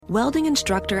Welding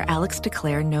instructor Alex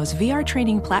DeClaire knows VR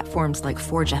training platforms like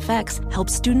Forge FX help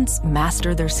students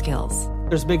master their skills.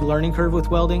 There's a big learning curve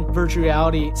with welding. Virtual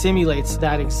reality simulates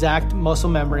that exact muscle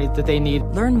memory that they need.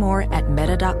 Learn more at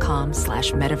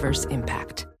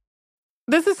meta.com/metaverseimpact.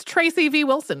 This is Tracy V.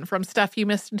 Wilson from Stuff You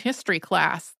Missed in History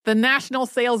class. The national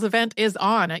sales event is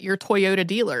on at your Toyota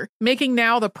dealer, making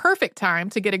now the perfect time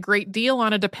to get a great deal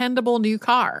on a dependable new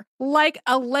car. Like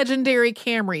a legendary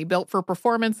Camry built for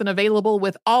performance and available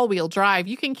with all-wheel drive,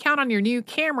 you can count on your new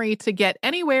Camry to get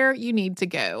anywhere you need to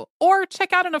go. Or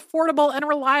check out an affordable and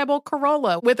reliable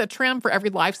Corolla with a trim for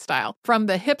every lifestyle. From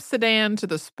the hip sedan to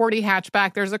the sporty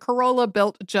hatchback, there's a Corolla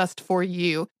built just for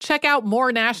you. Check out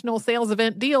more national sales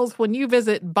event deals when you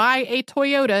visit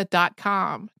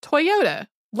buyatoyota.com. Toyota,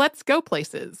 let's go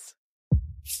places.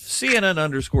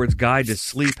 CNN_'s Guide to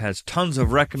Sleep has tons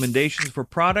of recommendations for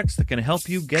products that can help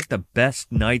you get the best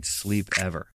night's sleep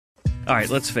ever. All right,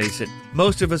 let's face it,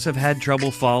 most of us have had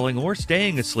trouble falling or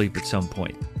staying asleep at some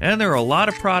point, and there are a lot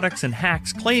of products and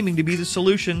hacks claiming to be the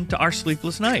solution to our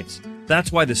sleepless nights.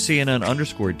 That's why the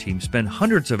CNN_ team spend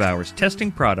hundreds of hours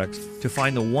testing products to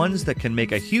find the ones that can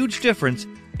make a huge difference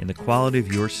in the quality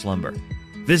of your slumber.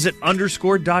 Visit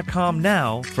underscore.com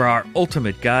now for our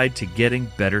ultimate guide to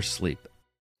getting better sleep.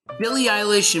 Billie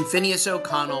Eilish and Phineas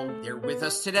O'Connell, they're with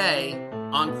us today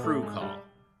on Crew Call.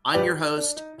 I'm your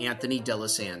host, Anthony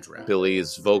D'Alessandro.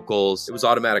 Billie's vocals, it was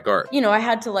automatic art. You know, I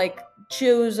had to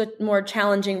choose a more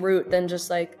challenging route than just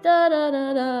da da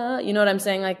da da. You know what I'm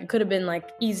saying? It could have been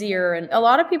easier. And a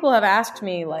lot of people have asked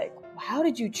me how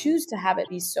did you choose to have it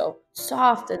be so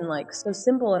soft and so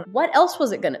simple? And what else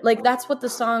was it gonna that's what the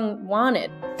song wanted.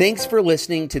 Thanks for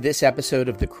listening to this episode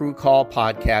of the Crew Call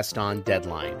podcast on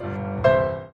Deadline.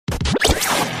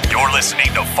 You're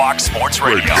listening to Fox Sports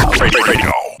Radio.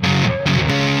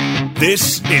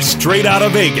 This is Straight Outta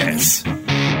Vegas.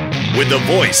 With the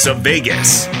voice of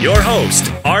Vegas, your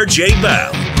host, RJ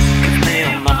Bell. Give me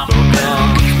a number,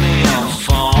 girl, give me a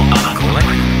phone. I collect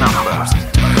numbers,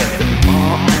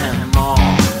 more and more.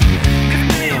 Give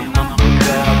me a number,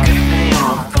 girl, give me a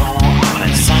phone. I'm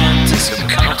a scientist of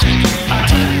counting. I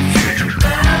tell you future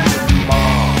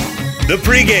more. The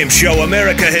pregame show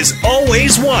America has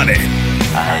always wanted.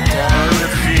 I tell the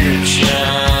future.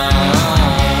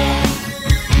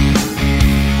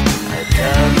 I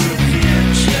tell the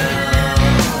future.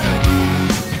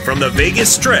 From the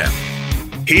Vegas Strip,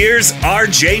 here's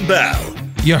RJ Bell.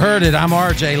 You heard it. I'm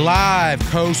RJ, live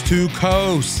coast to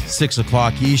coast, 6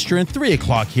 o'clock Eastern, 3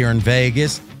 o'clock here in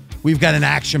Vegas. We've got an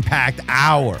action-packed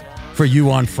hour for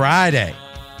you on Friday.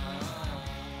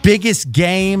 Biggest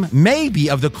game, maybe,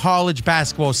 of the college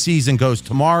basketball season goes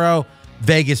tomorrow.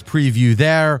 Vegas preview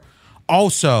there.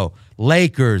 Also,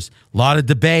 Lakers, a lot of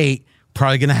debate.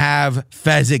 Probably going to have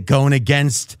Fezzik going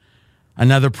against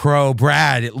another pro,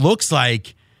 Brad, it looks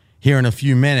like, here in a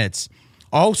few minutes.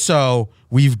 Also,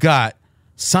 we've got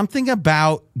something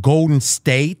about Golden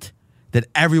State that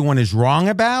everyone is wrong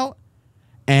about,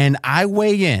 and I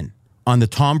weigh in on the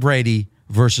Tom Brady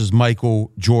versus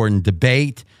Michael Jordan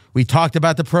debate. We talked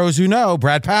about the pros who know,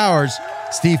 Brad Powers,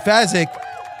 Steve Fezzik.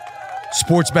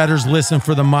 Sports bettors listen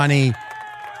for the money.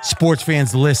 Sports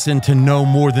fans listen to know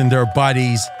more than their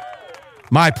buddies.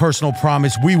 My personal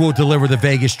promise, we will deliver the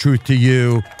Vegas truth to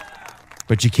you.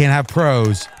 But you can't have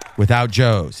pros without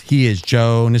Joe's. He is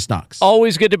Jonas Knox.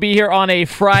 Always good to be here on a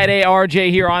Friday. RJ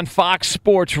here on Fox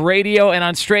Sports Radio and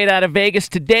on Straight Outta Vegas.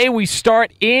 Today we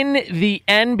start in the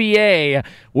NBA,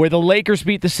 where the Lakers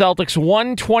beat the Celtics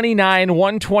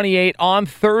 129-128 on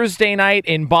Thursday night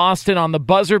in Boston on the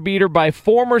buzzer beater by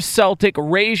former Celtic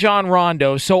Rajon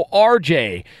Rondo. So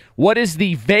RJ, what is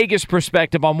the Vegas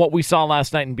perspective on what we saw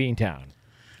last night in Beantown?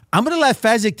 I'm going to let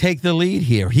Fezzik take the lead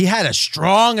here. He had a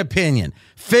strong opinion,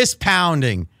 fist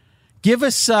pounding. Give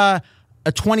us a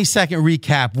 20-second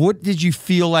recap. What did you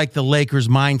feel like the Lakers'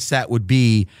 mindset would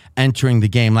be entering the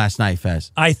game last night,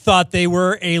 Fez? I thought they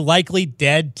were a likely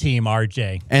dead team,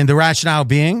 RJ. And the rationale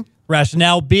being?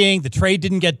 Rationale being the trade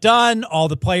didn't get done. All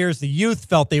the players, the youth,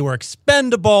 felt they were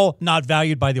expendable, not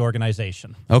valued by the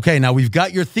organization. Okay, now we've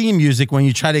got your theme music when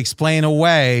you try to explain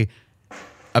away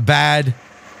a bad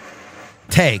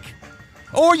take.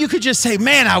 Or you could just say,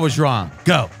 man, I was wrong.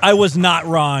 Go. I was not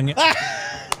wrong.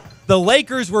 The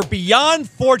Lakers were beyond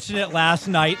fortunate last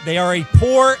night. They are a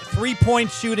poor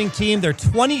three-point shooting team. They're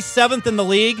 27th in the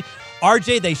league.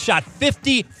 RJ, they shot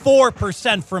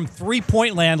 54% from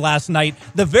three-point land last night.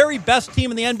 The very best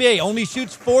team in the NBA only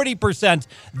shoots 40%.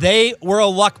 They were a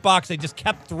luck box. They just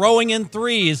kept throwing in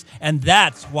threes, and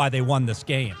that's why they won this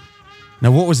game.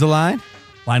 Now, what was the line?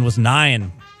 Line was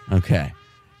 9. Okay.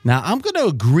 Now, I'm going to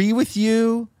agree with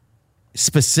you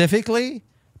specifically,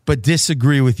 but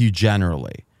disagree with you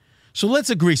generally. So let's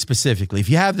agree specifically. If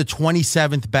you have the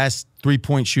 27th best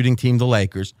three-point shooting team, the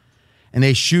Lakers, and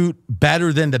they shoot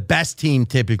better than the best team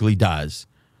typically does,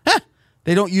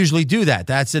 they don't usually do that.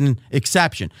 That's an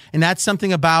exception. And that's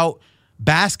something about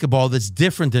basketball that's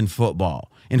different than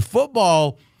football. In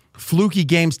football, fluky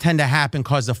games tend to happen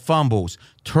because of fumbles,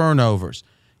 turnovers,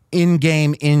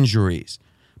 in-game injuries.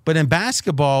 But in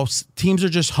basketball, teams are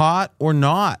just hot or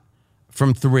not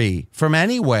from three, from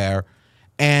anywhere.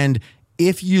 And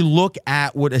if you look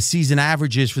at what a season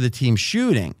average is for the team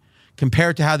shooting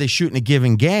compared to how they shoot in a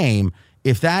given game,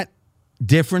 if that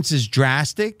difference is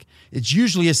drastic, it's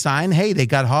usually a sign, hey, they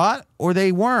got hot or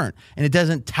they weren't. And it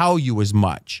doesn't tell you as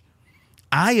much.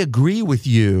 I agree with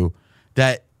you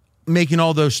that making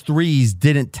all those threes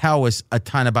didn't tell us a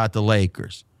ton about the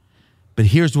Lakers. But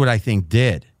here's what I think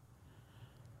did.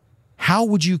 How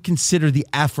would you consider the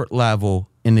effort level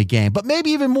in the game? But maybe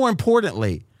even more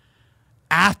importantly,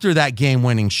 after that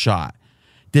game-winning shot,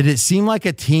 did it seem like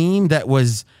a team that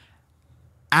was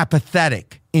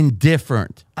apathetic,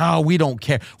 indifferent? Oh, we don't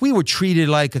care. We were treated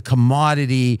like a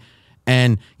commodity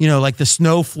and, like the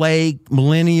snowflake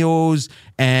millennials,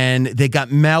 and they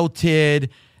got melted,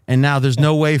 and now there's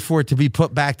no way for it to be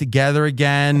put back together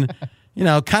again.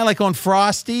 Kind of like on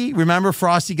Frosty. Remember,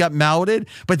 Frosty got melted,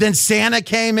 but then Santa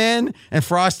came in and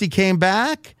Frosty came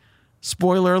back?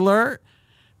 Spoiler alert.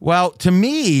 Well, to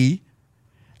me,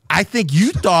 I think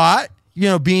you thought,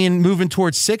 moving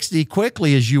towards 60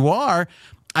 quickly as you are,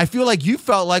 I feel like you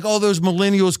felt like, those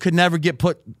millennials could never get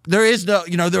put. There is no,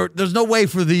 there's no way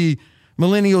for the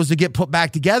millennials to get put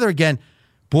back together again.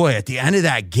 Boy, at the end of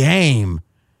that game,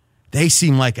 they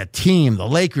seem like a team. The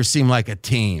Lakers seem like a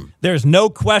team. There's no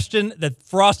question that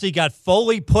Frosty got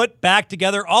fully put back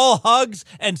together, all hugs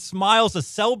and smiles, a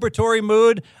celebratory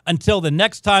mood until the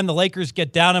next time the Lakers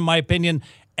get down, in my opinion,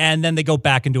 and then they go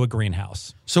back into a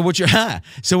greenhouse. So what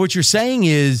you're saying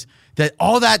is that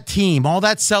all that team, all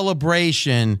that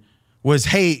celebration was,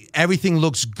 hey, everything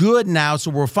looks good now,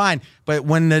 so we're fine. But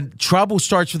when the trouble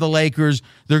starts for the Lakers,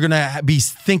 they're going to be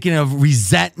thinking of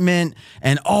resentment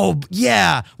and,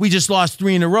 we just lost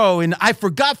 3 in a row, and I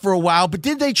forgot for a while, but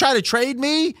did they try to trade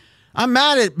me? I'm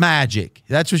mad at Magic.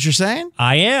 That's what you're saying?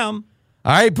 I am.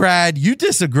 All right, Brad, you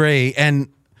disagree, and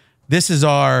this is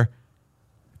our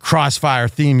Crossfire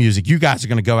theme music. You guys are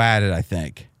going to go at it, I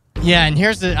think. Yeah, and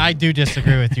I do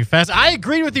disagree with you, Fez. I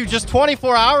agreed with you just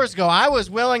 24 hours ago. I was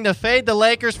willing to fade the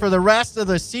Lakers for the rest of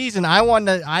the season.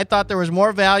 I thought there was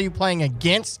more value playing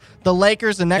against the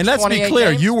Lakers the next 28 games. And let's be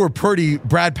clear, you were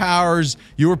Brad Powers,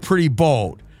 you were pretty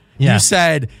bold. Yeah. You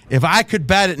said, if I could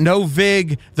bet at no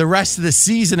vig the rest of the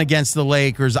season against the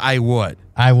Lakers, I would.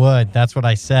 I would. That's what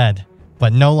I said.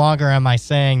 But no longer am I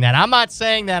saying that. I'm not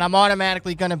saying that I'm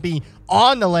automatically going to be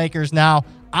on the Lakers now.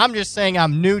 I'm just saying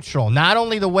I'm neutral. Not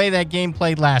only the way that game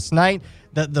played last night,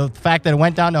 the fact that it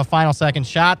went down to a final second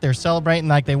shot, they're celebrating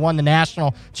like they won the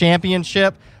national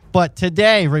championship. But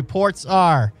today, reports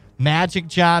are Magic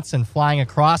Johnson flying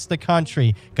across the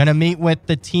country, going to meet with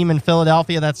the team in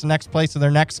Philadelphia. That's the next place of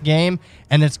their next game.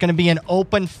 And it's going to be an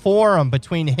open forum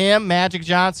between him, Magic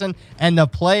Johnson, and the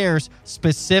players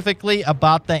specifically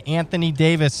about the Anthony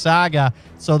Davis saga.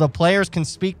 So the players can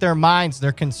speak their minds,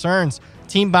 their concerns,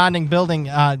 team bonding building,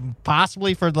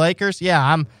 possibly for the Lakers.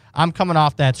 Yeah, I'm coming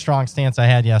off that strong stance I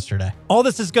had yesterday. All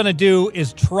this is going to do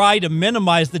is try to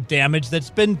minimize the damage that's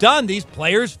been done. These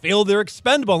players feel they're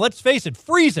expendable. Let's face it,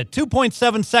 freeze it.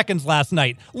 2.7 seconds last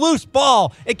night. Loose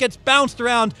ball. It gets bounced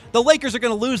around. The Lakers are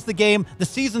going to lose the game. The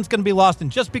season's going to be lost.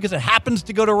 And just because it happens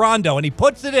to go to Rondo and he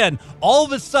puts it in, all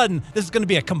of a sudden, this is going to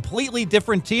be a completely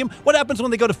different team. What happens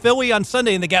when they go to Philly on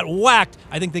Sunday and they get whacked?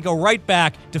 I think they go right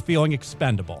back to feeling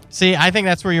expendable. See, I think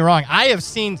that's where you're wrong. I have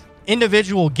seen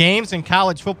individual games in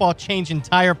college football change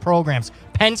entire programs.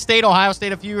 Penn State, Ohio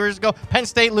State a few years ago. Penn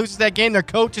State loses that game. Their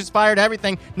coach is fired,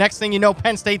 everything. Next thing you know,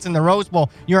 Penn State's in the Rose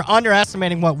Bowl. You're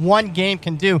underestimating what one game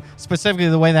can do, specifically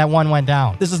the way that one went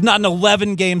down. This is not an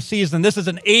 11-game season. This is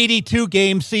an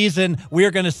 82-game season.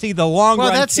 We're going to see the long run.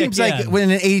 Well, that seems like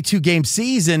when an 82-game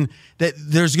season that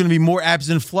there's going to be more ebbs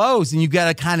and flows, and you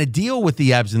got to kind of deal with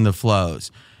the ebbs and the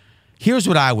flows. Here's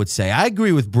what I would say. I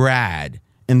agree with Brad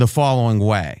in the following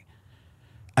way.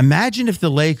 Imagine if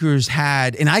the Lakers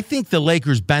had, and I think the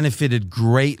Lakers benefited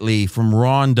greatly from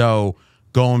Rondo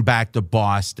going back to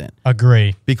Boston.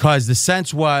 Agree. Because the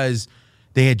sense was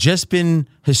they had just been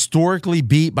historically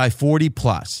beat by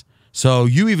 40+. So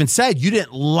you even said you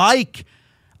didn't like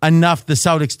enough the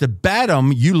Celtics to bet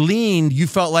them. You leaned. You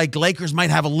felt like Lakers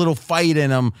might have a little fight in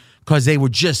them because they were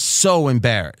just so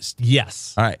embarrassed.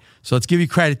 Yes. All right. So let's give you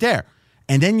credit there.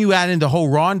 And then you add in the whole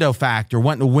Rondo factor,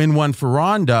 wanting to win one for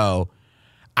Rondo.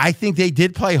 I think they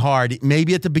did play hard.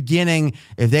 Maybe at the beginning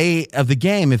of the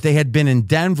game, if they had been in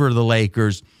Denver, the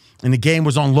Lakers, and the game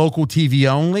was on local TV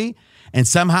only, and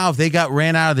somehow if they got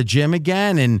ran out of the gym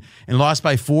again and lost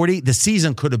by 40, the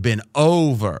season could have been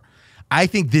over. I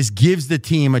think this gives the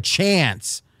team a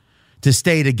chance to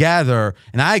stay together.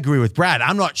 And I agree with Brad.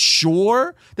 I'm not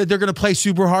sure that they're going to play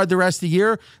super hard the rest of the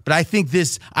year, but I think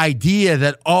this idea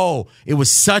that, it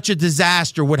was such a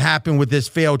disaster what happened with this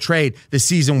failed trade, the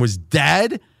season was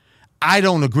dead, I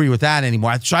don't agree with that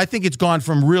anymore. So I think it's gone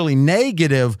from really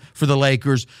negative for the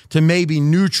Lakers to maybe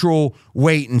neutral,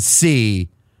 wait and see.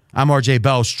 I'm RJ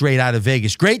Bell, straight out of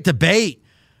Vegas. Great debate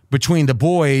between the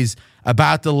boys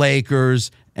about the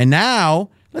Lakers. And now,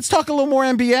 let's talk a little more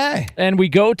NBA. And we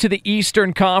go to the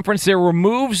Eastern Conference. There were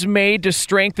moves made to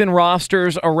strengthen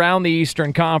rosters around the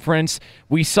Eastern Conference.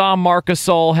 We saw Marc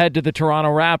Gasol head to the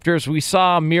Toronto Raptors. We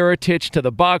saw Mirotic to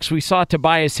the Bucks. We saw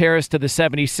Tobias Harris to the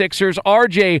 76ers.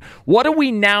 RJ, what do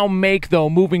we now make, though,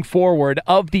 moving forward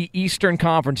of the Eastern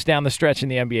Conference down the stretch in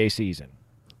the NBA season?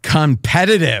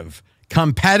 Competitive.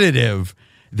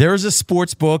 There's a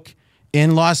sports book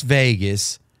in Las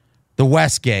Vegas, the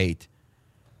Westgate.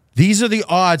 These are the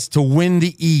odds to win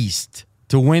the East.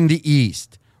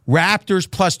 Raptors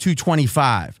plus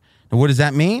 225. Now, what does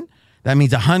that mean? That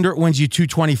means 100 wins you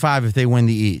 225 if they win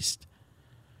the East.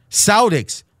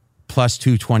 Celtics plus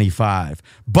 225.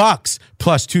 Bucks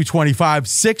plus 225.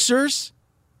 Sixers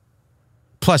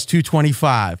plus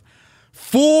 225.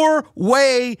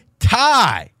 Four-way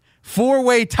tie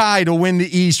to win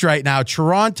the East right now.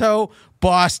 Toronto,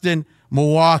 Boston,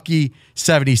 Milwaukee,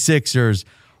 76ers.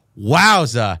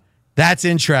 Wowza, that's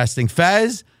interesting.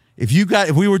 Fez, if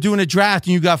we were doing a draft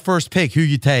and you got first pick, who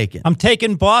you taking? I'm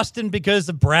taking Boston because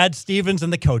of Brad Stevens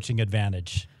and the coaching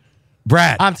advantage.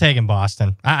 Brad. I'm taking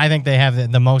Boston. I think they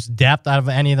have the most depth out of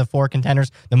any of the four contenders,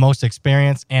 the most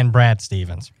experience, and Brad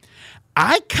Stevens.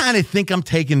 I kind of think I'm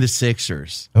taking the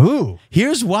Sixers. Ooh.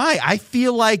 Here's why. I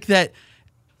feel like that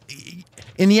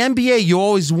in the NBA, you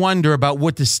always wonder about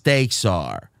what the stakes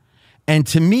are. And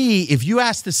to me, if you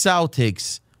ask the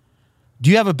Celtics, do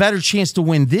you have a better chance to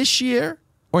win this year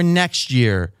or next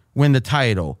year win the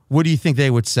title? What do you think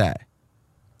they would say?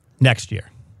 Next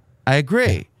year. I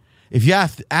agree. If you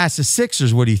have to ask the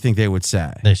Sixers, what do you think they would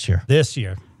say? This year.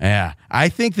 Yeah. I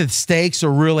think the stakes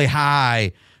are really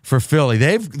high for Philly.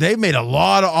 They've made a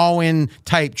lot of all-in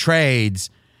type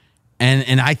trades,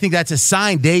 and I think that's a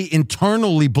sign they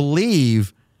internally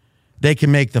believe they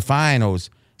can make the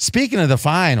finals. Speaking of the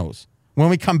finals, when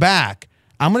we come back,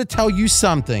 I'm going to tell you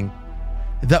something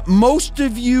that most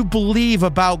of you believe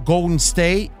about Golden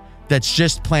State that's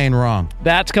just plain wrong.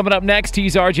 That's coming up next.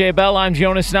 He's RJ Bell. I'm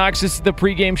Jonas Knox. This is the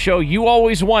pregame show you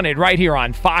always wanted right here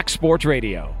on Fox Sports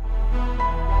Radio.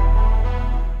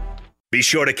 Be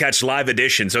sure to catch live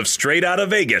editions of Straight Outta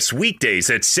Vegas weekdays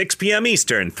at 6 p.m.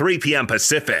 Eastern, 3 p.m.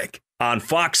 Pacific on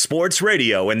Fox Sports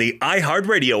Radio and the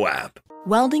iHeartRadio app.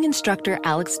 Welding instructor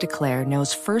Alex DeClaire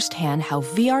knows firsthand how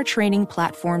VR training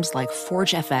platforms like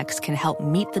ForgeFX can help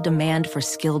meet the demand for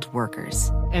skilled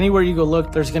workers. Anywhere you go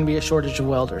look, there's going to be a shortage of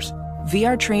welders.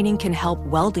 VR training can help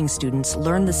welding students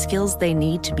learn the skills they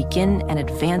need to begin and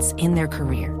advance in their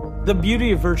career. The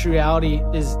beauty of virtual reality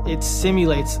is it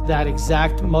simulates that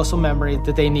exact muscle memory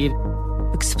that they need.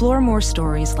 Explore more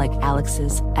stories like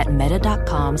Alex's at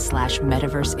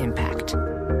meta.com/metaverseimpact.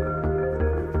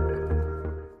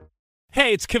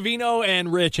 Hey, it's Covino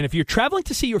and Rich, and if you're traveling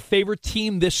to see your favorite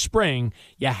team this spring,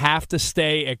 you have to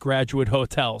stay at Graduate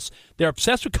Hotels. They're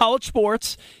obsessed with college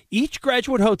sports. Each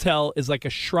Graduate Hotel is like a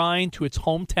shrine to its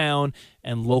hometown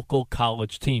and local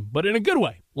college team, but in a good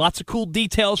way. Lots of cool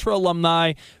details for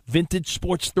alumni, vintage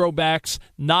sports throwbacks,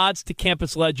 nods to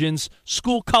campus legends,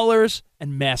 school colors,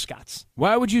 and mascots.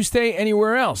 Why would you stay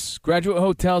anywhere else? Graduate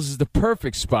Hotels is the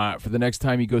perfect spot for the next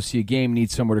time you go see a game and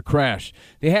need somewhere to crash.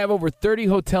 They have over 30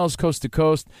 hotels coast to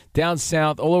coast, down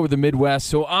south, all over the Midwest,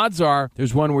 so odds are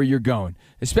there's one where you're going,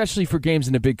 especially for games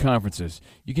in the big conferences.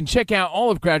 You can check out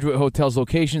all of Graduate Hotels'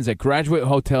 locations at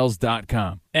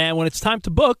graduatehotels.com. And when it's time to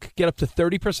book, get up to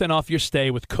 30% off your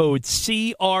stay with code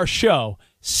CRSHOW.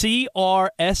 CRSHOW.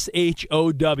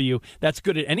 That's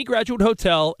good at any Graduate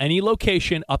Hotel, any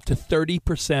location, up to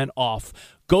 30% off.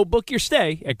 Go book your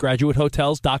stay at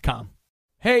graduatehotels.com.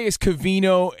 Hey, it's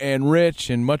Covino and Rich,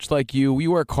 and much like you, we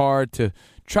work hard to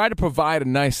try to provide a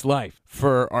nice life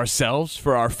for ourselves,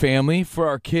 for our family, for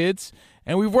our kids,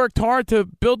 and we've worked hard to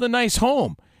build a nice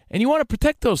home. And you want to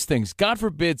protect those things. God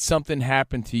forbid something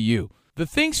happened to you. The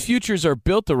things futures are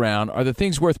built around are the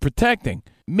things worth protecting.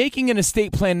 Making an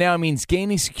estate plan now means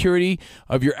gaining security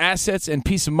of your assets and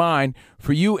peace of mind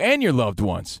for you and your loved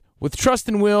ones. With Trust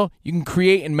and Will, you can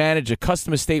create and manage a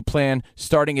custom estate plan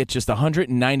starting at just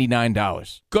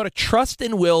 $199. Go to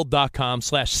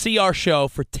trustandwill.com/CR show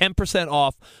for 10%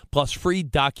 off plus free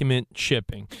document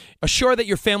shipping. Assure that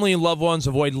your family and loved ones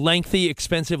avoid lengthy,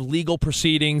 expensive legal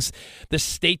proceedings, the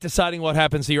state deciding what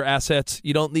happens to your assets.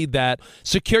 You don't need that.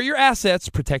 Secure your assets,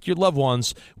 protect your loved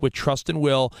ones with Trust and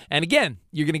Will. And again,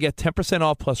 you're going to get 10%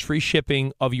 off plus free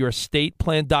shipping of your estate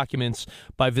plan documents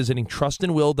by visiting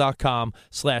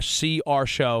trustandwill.com/CR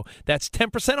show. That's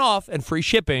 10% off and free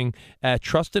shipping at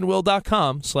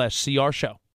trustandwill.com/CR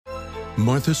show.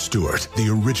 Martha Stewart, the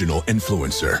original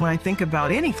influencer. When I think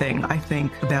about anything, I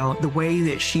think about the way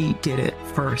that she did it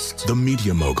first. The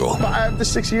media mogul. 5 to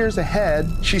 6 years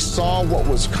ahead, she saw what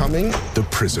was coming. The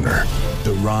prisoner.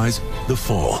 The rise, the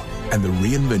fall, and the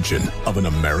reinvention of an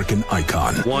American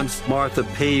icon. Once Martha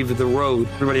paved the road,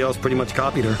 everybody else pretty much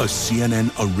copied her. A CNN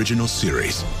original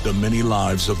series, The Many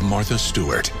Lives of Martha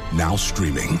Stewart, now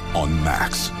streaming on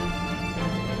Max.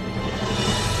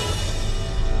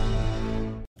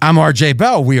 I'm RJ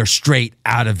Bell. We are straight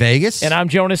out of Vegas. And I'm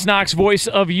Jonas Knox, voice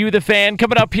of You, the Fan.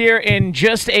 Coming up here in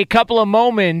just a couple of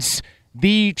moments,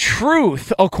 the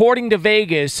truth, according to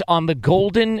Vegas, on the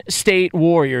Golden State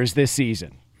Warriors this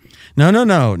season. No,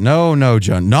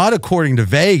 John. Not according to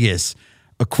Vegas,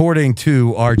 according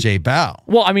to RJ Bell.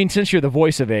 Well, I mean, since you're the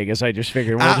voice of Vegas, I just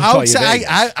figured we'll just call you Vegas.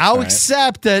 I'll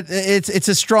accept that it's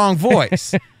a strong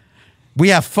voice. We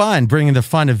have fun bringing the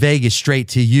fun of Vegas straight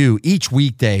to you each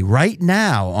weekday right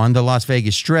now on the Las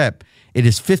Vegas Strip. It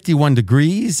is 51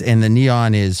 degrees and the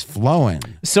neon is flowing.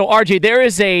 So, RJ, there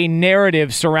is a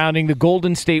narrative surrounding the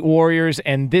Golden State Warriors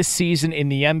and this season in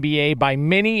the NBA by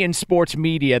many in sports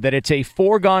media that it's a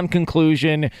foregone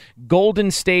conclusion.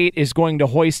 Golden State is going to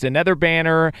hoist another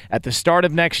banner at the start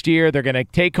of next year. They're going to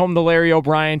take home the Larry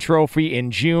O'Brien Trophy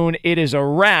in June. It is a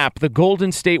wrap. The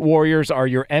Golden State Warriors are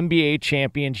your NBA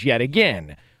champions yet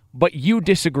again. But you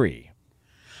disagree.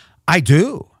 I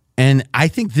do. And I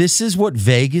think this is what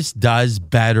Vegas does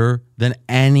better than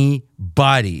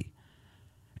anybody.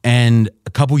 And a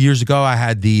couple years ago, I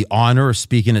had the honor of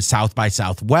speaking at South by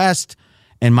Southwest.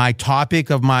 And my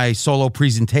topic of my solo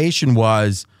presentation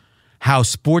was how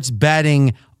sports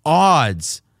betting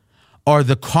odds are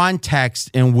the context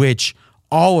in which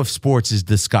all of sports is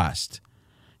discussed.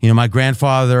 You know, my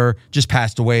grandfather just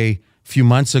passed away a few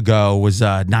months ago, was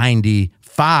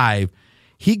 95.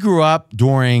 He grew up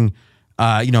during...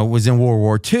 was in World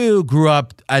War II, grew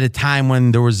up at a time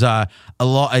when there was a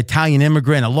lot Italian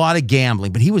immigrant, a lot of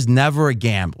gambling, but he was never a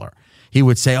gambler. He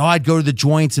would say, I'd go to the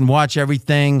joints and watch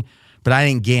everything, but I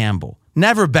didn't gamble.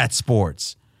 Never bet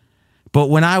sports. But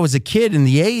when I was a kid in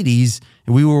the 80s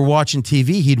and we were watching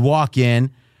TV, he'd walk in,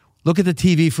 look at the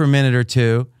TV for a minute or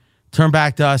two, turn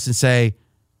back to us and say,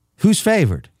 who's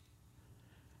favored?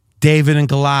 David and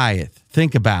Goliath.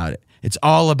 Think about it. It's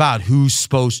all about who's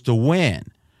supposed to win.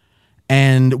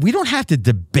 And we don't have to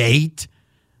debate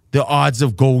the odds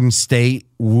of Golden State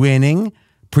winning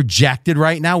projected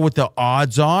right now, what the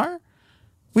odds are.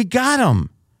 We got them.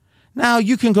 Now,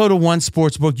 you can go to one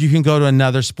sports book. You can go to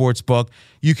another sports book.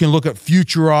 You can look at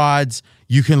future odds.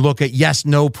 You can look at yes,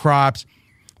 no props.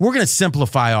 We're going to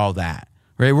simplify all that,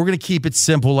 right? We're going to keep it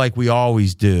simple like we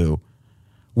always do,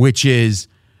 which is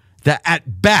that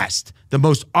at best, the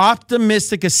most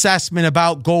optimistic assessment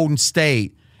about Golden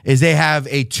State is they have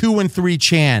a 2-3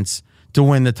 chance to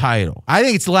win the title. I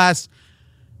think it's less.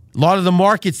 A lot of the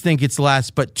markets think it's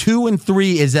less, but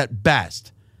 2-3 is at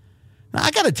best. Now, I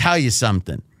got to tell you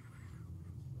something.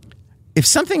 If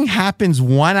something happens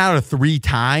 1 out of 3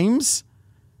 times,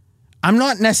 I'm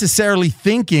not necessarily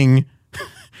thinking,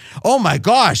 oh my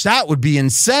gosh, that would be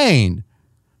insane,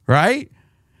 right?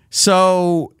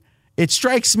 So it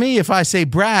strikes me if I say,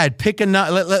 Brad, pick a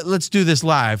number. Let's do this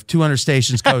live, 200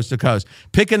 stations coast to coast.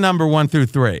 Pick a number 1 through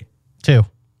 3. 2.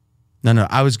 No,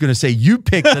 I was going to say you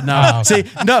pick the number. Oh. See,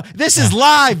 no, this is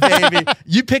live, baby.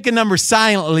 You pick a number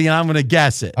silently, and I'm going to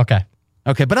guess it.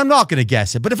 Okay, but I'm not going to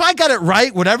guess it. But if I got it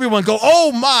right, would everyone go,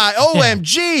 oh my,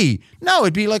 OMG? No,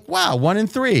 it'd be like, wow, 1 in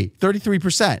 3,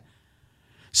 33%.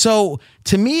 So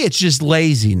to me, it's just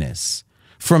laziness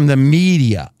from the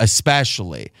media,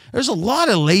 especially. There's a lot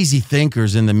of lazy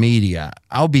thinkers in the media.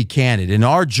 I'll be candid. And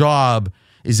our job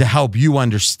is to help you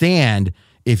understand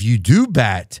if you do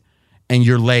bet and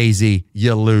you're lazy,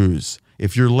 you lose.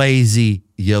 If you're lazy,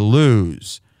 you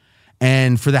lose.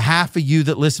 And for the half of you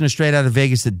that listen to Straight Out of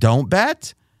Vegas that don't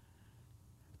bet,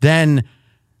 then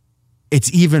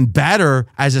it's even better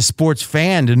as a sports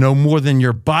fan to know more than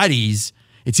your buddies.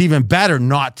 It's even better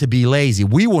not to be lazy.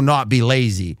 We will not be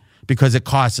lazy because it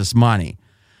costs us money.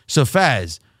 So,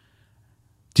 Fez,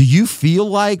 Do you feel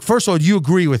like, first of all, do you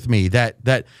agree with me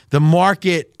that the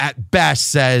market at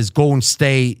best says Golden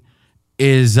State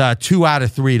is 2 out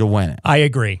of 3 to win it? I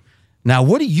agree. Now,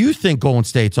 what do you think Golden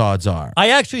State's odds are?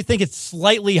 I actually think it's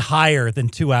slightly higher than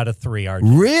 2 out of 3,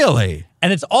 RJ. Really?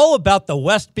 And it's all about the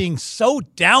West being so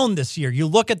down this year. You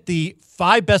look at the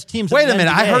 5 best teams. Wait in a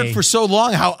minute. NBA. I heard for so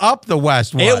long how up the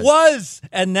West was. It was.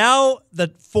 And now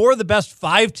the 4 of the best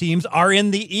 5 teams are in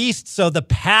the East. So the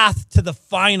path to the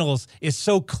finals is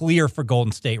so clear for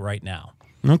Golden State right now.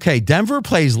 Okay, Denver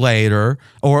plays later,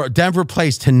 or Denver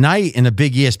plays tonight in a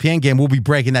big ESPN game. We'll be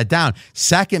breaking that down.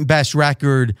 Second best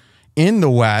record in the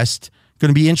West. Going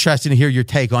to be interesting to hear your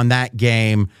take on that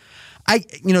game.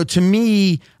 To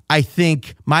me, I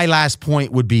think my last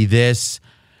point would be this.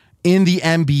 In the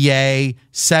NBA,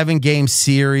 7-game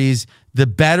series, the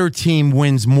better team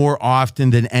wins more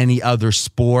often than any other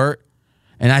sport.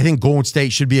 And I think Golden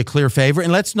State should be a clear favorite.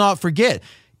 And let's not forget,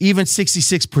 even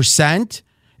 66%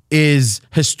 is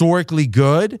historically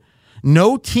good.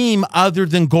 No team other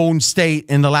than Golden State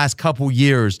in the last couple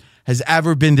years has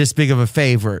ever been this big of a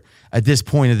favorite at this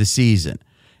point of the season.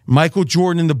 Michael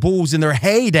Jordan and the Bulls in their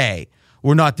heyday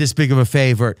were not this big of a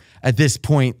favorite at this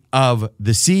point of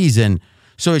the season.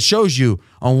 So it shows you,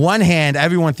 on one hand,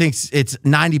 everyone thinks it's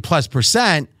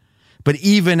 90+%, but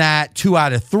even at 2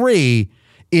 out of 3,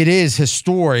 it is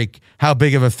historic how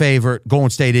big of a favorite Golden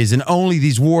State is. And only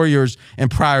these Warriors in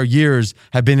prior years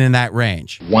have been in that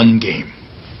range. One game.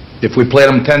 If we played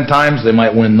them 10 times, they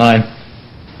might win 9.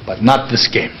 But not this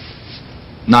game.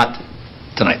 Not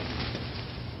tonight.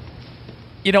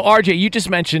 RJ, you just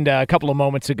mentioned a couple of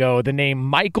moments ago the name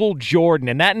Michael Jordan,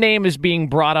 and that name is being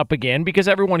brought up again because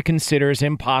everyone considers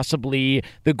him possibly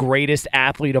the greatest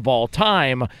athlete of all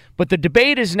time. But the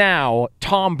debate is now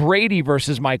Tom Brady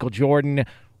versus Michael Jordan.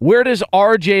 Where does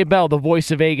RJ Bell, the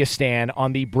voice of Vegas, stand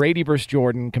on the Brady versus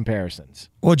Jordan comparisons?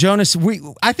 Well, Jonas,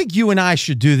 I think you and I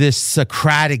should do this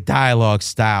Socratic dialogue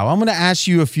style. I'm going to ask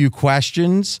you a few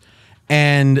questions,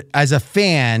 and as a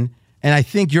fan, and I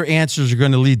think your answers are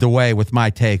going to lead the way with my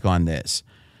take on this.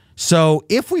 So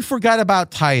if we forgot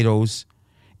about titles,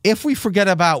 if we forget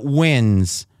about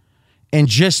wins, and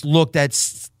just looked at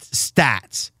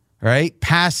stats, right?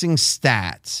 Passing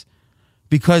stats.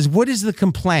 Because what is the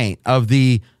complaint of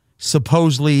the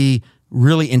supposedly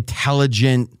really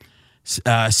intelligent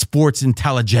sports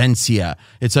intelligentsia?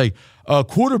 It's like,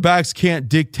 quarterbacks can't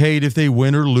dictate if they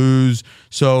win or lose.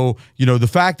 So, the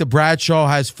fact that Bradshaw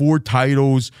has 4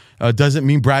 titles doesn't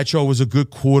mean Bradshaw was a good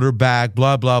quarterback,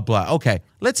 blah, blah, blah. Okay,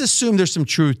 let's assume there's some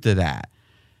truth to that.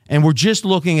 And we're just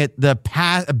looking at the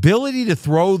ability to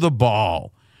throw the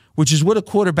ball, which is what a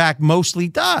quarterback mostly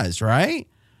does, right?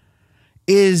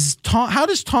 How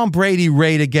does Tom Brady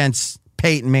rate against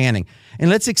Peyton Manning? And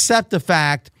let's accept the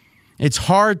fact it's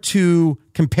hard to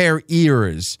compare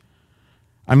eras.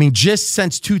 I mean, just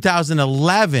since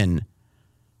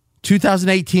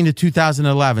 2018 to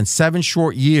 2011, 7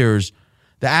 short years,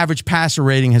 the average passer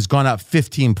rating has gone up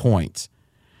 15 points.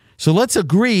 So let's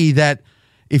agree that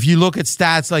if you look at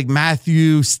stats like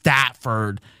Matthew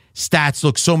Stafford, stats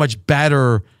look so much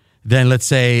better than, let's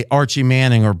say, Archie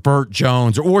Manning or Burt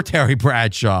Jones or Terry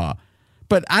Bradshaw.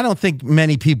 But I don't think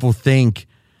many people think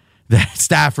that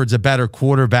Stafford's a better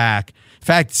quarterback. In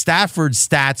fact, Stafford's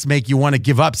stats make you want to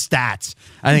give up stats,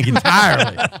 I think,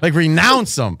 entirely. Like,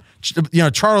 renounce them,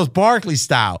 Charles Barkley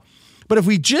style. But if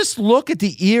we just look at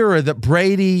the era that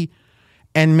Brady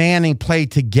and Manning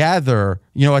played together,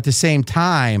 at the same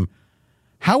time,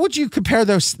 how would you compare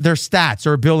their stats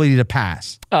or ability to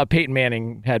pass? Peyton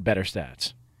Manning had better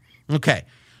stats. Okay,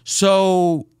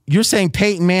 so you're saying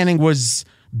Peyton Manning was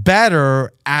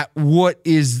better at what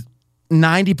is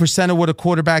 90% of what a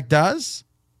quarterback does?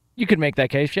 You could make that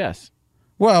case, yes.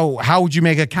 Well, how would you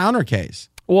make a counter case?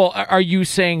 Well, are you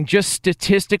saying just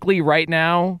statistically right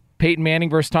now, Peyton Manning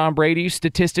versus Tom Brady,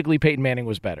 statistically Peyton Manning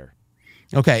was better?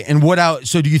 Okay, and what else?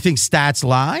 So do you think stats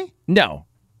lie? No.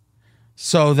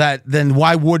 So then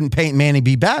why wouldn't Peyton Manning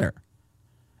be better?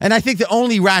 And I think the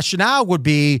only rationale would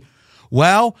be,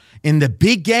 well, in the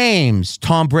big games,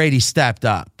 Tom Brady stepped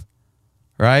up,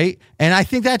 right? And I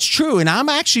think that's true. And I'm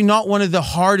actually not one of the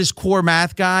hardest core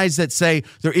math guys that say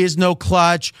there is no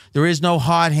clutch, there is no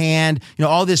hot hand,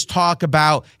 all this talk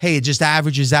about, hey, it just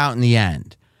averages out in the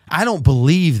end. I don't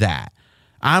believe that.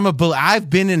 I've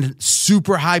been in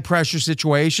super high pressure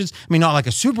situations. I mean, not like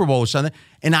a Super Bowl or something.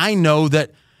 And I know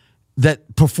that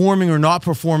performing or not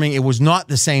performing, it was not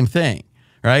the same thing.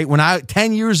 Right?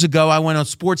 10 years ago, I went on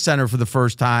SportsCenter for the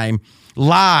first time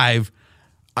live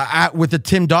with the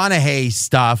Tim Donaghy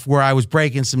stuff where I was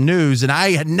breaking some news, and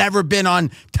I had never been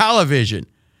on television.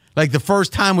 Like the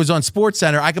first time was on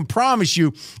SportsCenter. I can promise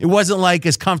you it wasn't like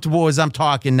as comfortable as I'm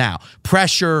talking now.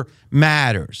 Pressure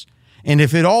matters. And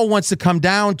if it all wants to come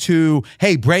down to,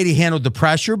 hey, Brady handled the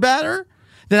pressure better,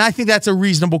 then I think that's a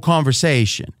reasonable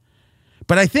conversation.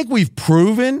 But I think we've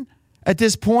proven at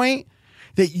this point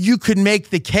that you could make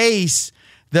the case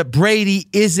that Brady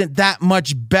isn't that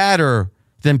much better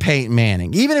than Peyton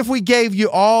Manning. Even if we gave you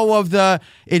all of the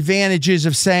advantages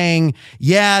of saying,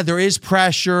 yeah, there is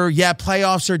pressure. Yeah,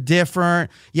 playoffs are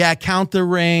different. Yeah, count the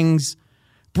rings.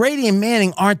 Brady and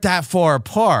Manning aren't that far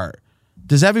apart.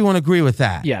 Does everyone agree with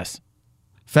that? Yes.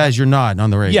 Fez, you're nodding on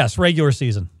the radio. Yes, regular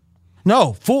season.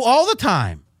 No, full all the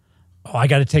time. Oh, I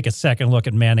got to take a second look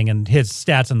at Manning and his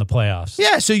stats in the playoffs.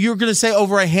 Yeah, so you're going to say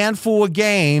over a handful of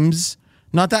games,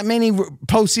 not that many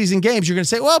postseason games, you're going to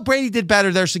say, well, Brady did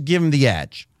better there, so give him the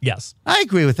edge. Yes. I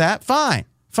agree with that. Fine.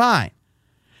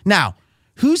 Now,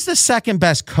 who's the second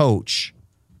best coach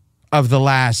of the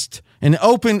last, an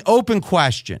open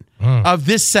question, of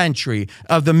this century,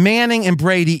 of the Manning and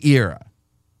Brady era?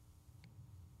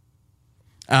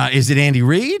 Is it Andy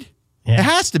Reid? Yeah. It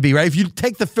has to be, right? If you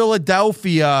take the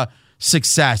Philadelphia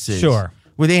successes sure.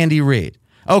 with Andy Reid.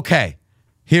 Okay,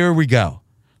 here we go.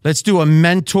 Let's do a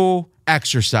mental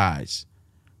exercise.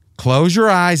 Close your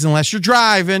eyes unless you're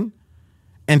driving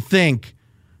and think,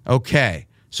 okay,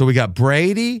 so we got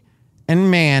Brady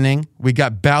and Manning. We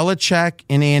got Belichick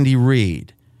and Andy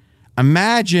Reid.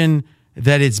 Imagine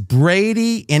that it's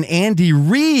Brady and Andy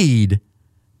Reid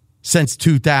since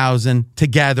 2000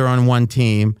 together on one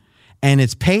team, and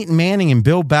it's Peyton Manning and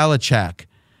Bill Belichick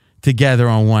together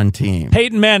on one team.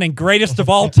 Peyton Manning, greatest of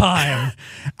all time.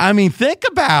 I mean, think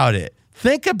about it.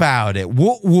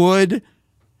 What would,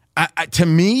 to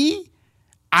me,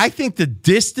 I think the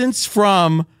distance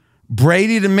from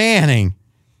Brady to Manning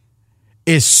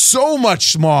is so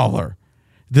much smaller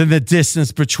than the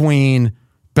distance between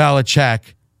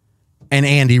Belichick and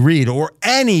Andy Reid or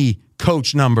any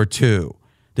coach number two.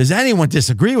 Does anyone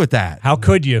disagree with that? How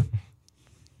could you?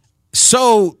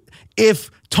 So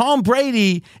if Tom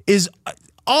Brady is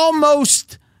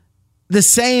almost the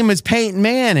same as Peyton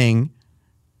Manning,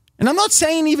 and I'm not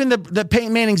saying even that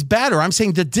Peyton Manning's better, I'm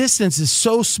saying the distance is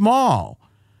so small.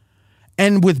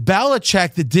 And with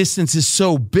Belichick, the distance is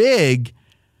so big,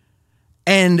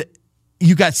 and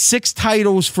you got 6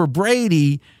 titles for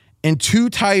Brady and 2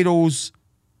 titles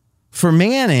for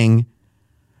Manning.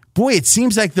 Boy, it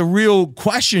seems like the real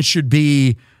question should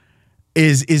be,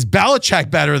 is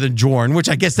Belichick better than Jordan? Which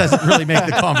I guess doesn't really make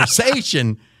the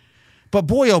conversation. But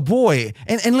boy, oh boy.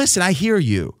 And listen, I hear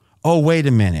you. Oh, wait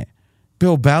a minute.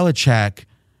 Bill Belichick,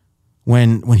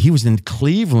 when he was in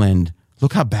Cleveland,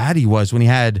 look how bad he was when he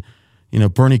had,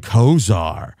 Bernie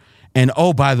Kosar. And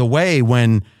oh, by the way,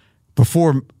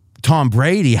 before Tom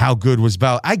Brady, how good was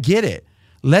Belichick? I get it.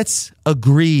 Let's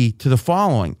agree to the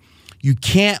following. You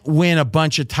can't win a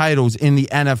bunch of titles in the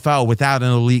NFL without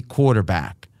an elite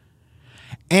quarterback.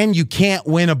 And you can't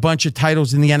win a bunch of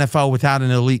titles in the NFL without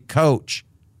an elite coach.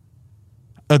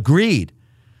 Agreed.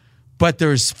 But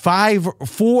there's 4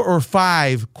 or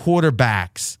 5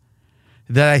 quarterbacks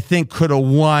that I think could have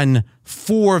won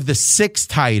 4 of the 6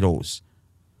 titles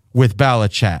with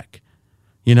Belichick.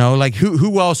 Like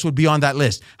who else would be on that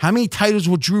list? How many titles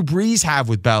would Drew Brees have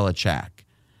with Belichick?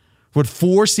 Would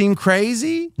 4 seem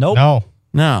crazy? Nope.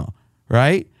 No.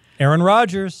 Right? Aaron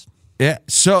Rodgers. Yeah.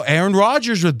 So Aaron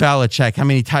Rodgers with Belichick, how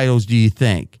many titles do you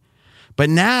think? But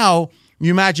now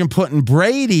you imagine putting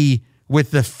Brady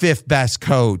with the 5th best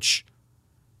coach.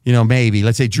 Maybe.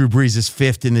 Let's say Drew Brees is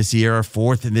 5th in this era,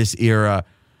 4th in this era.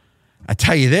 I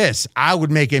tell you this, I would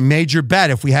make a major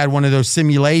bet if we had one of those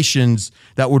simulations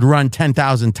that would run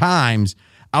 10,000 times.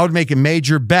 I would make a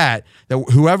major bet that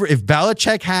if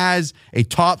Belichick has a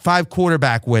top 5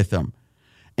 quarterback with him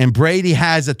and Brady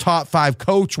has a top 5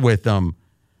 coach with him,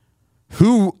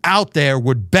 who out there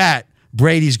would bet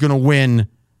Brady's going to win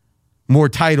more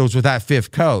titles with that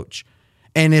 5th coach?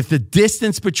 And if the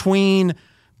distance between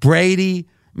Brady,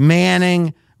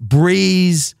 Manning,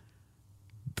 Brees,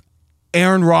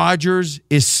 Aaron Rodgers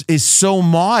is so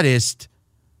modest,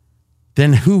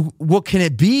 then what can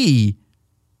it be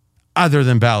other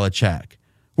than Belichick?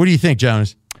 What do you think,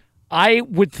 Jonas? I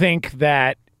would think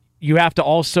that you have to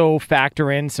also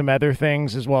factor in some other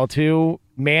things as well, too.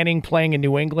 Manning playing in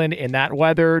New England in that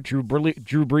weather, Drew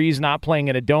Brees not playing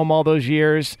in a dome all those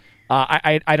years.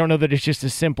 I don't know that it's just a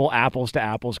simple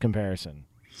apples-to-apples comparison.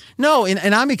 No,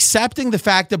 and I'm accepting the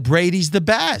fact that Brady's the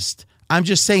best. I'm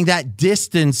just saying that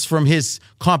distance from his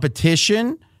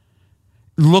competition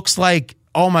looks like,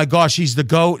 oh my gosh, he's the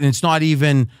GOAT, and it's not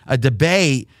even a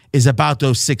debate. is about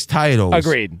those 6 titles.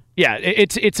 Agreed. Yeah,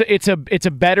 it's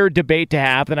a better debate to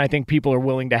have than I think people are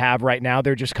willing to have right now.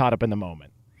 They're just caught up in the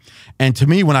moment. And to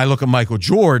me, when I look at Michael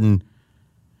Jordan,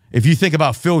 if you think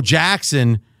about Phil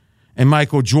Jackson and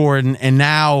Michael Jordan, and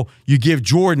now you give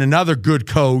Jordan another good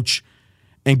coach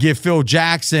and give Phil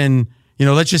Jackson,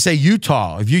 let's just say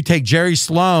Utah. If you take Jerry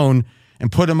Sloan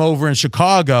and put him over in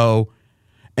Chicago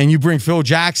and you bring Phil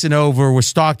Jackson over with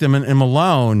Stockton and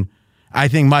Malone, I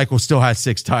think Michael still has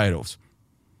 6 titles.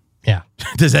 Yeah.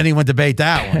 Does anyone debate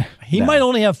that one? He might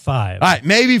only have 5. All right,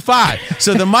 maybe 5.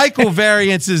 So the Michael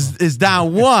variance is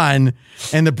down 1,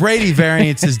 and the Brady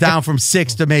variance is down from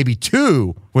 6 to maybe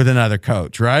 2 with another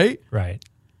coach, right? Right.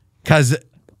 Because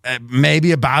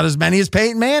maybe about as many as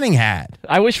Peyton Manning had.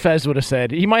 I wish Fez would have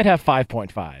said he might have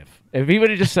 5.5. If he would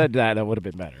have just said that would have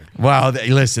been better. Well,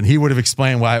 listen, he would have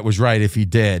explained why it was right if he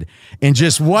did. In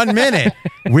just 1 minute,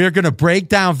 we're going to break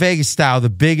down Vegas style the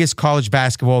biggest college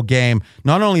basketball game,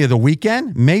 not only of the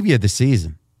weekend, maybe of the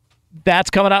season.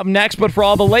 That's coming up next, but for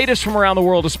all the latest from around the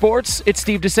world of sports, it's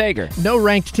Steve DeSager. No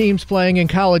ranked teams playing in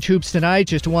college hoops tonight,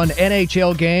 just 1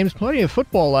 NHL games. Plenty of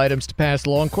football items to pass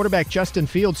along. Quarterback Justin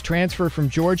Fields' transfer from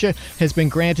Georgia has been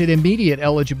granted immediate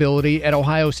eligibility at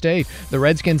Ohio State. The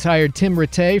Redskins hired Tim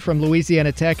Rattay from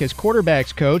Louisiana Tech as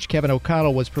quarterbacks coach. Kevin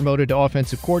O'Connell was promoted to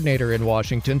offensive coordinator in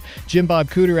Washington. Jim Bob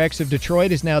Cooter, ex of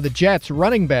Detroit, is now the Jets'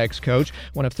 running backs coach,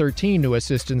 one of 13 new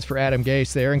assistants for Adam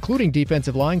Gase there, including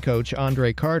defensive line coach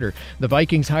Andre Carter. The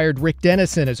Vikings hired Rick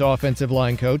Dennison as offensive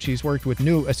line coach. He's worked with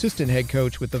new assistant head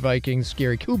coach with the Vikings,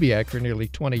 Gary Kubiak, for nearly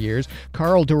 20 years.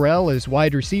 Carl Durrell is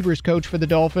wide receivers coach for the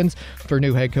Dolphins for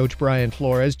new head coach Brian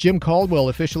Flores. Jim Caldwell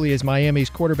officially is Miami's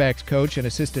quarterbacks coach and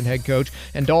assistant head coach.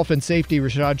 And Dolphin safety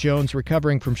Rashad Jones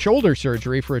recovering from shoulder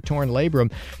surgery for a torn labrum.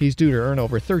 He's due to earn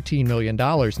over $13 million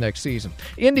next season.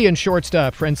 Indian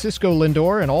shortstop Francisco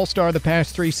Lindor, an all-star the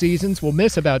past 3 seasons, will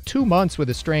miss about 2 months with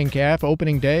a strained calf.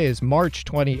 Opening day is March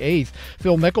 28th.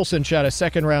 Phil Mickelson shot a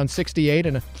second-round 68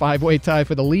 and a 5-way tie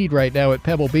for the lead right now at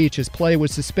Pebble Beach. His play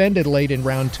was suspended late in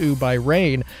round 2 by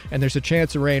rain, and there's a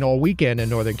chance of rain all weekend in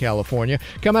Northern California.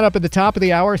 Coming up at the top of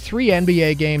the hour, 3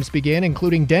 NBA games begin,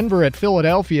 including Denver at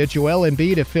Philadelphia. Joel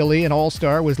Embiid of Philly, an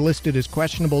all-star, was listed as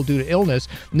questionable due to illness.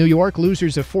 New York,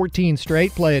 losers of 14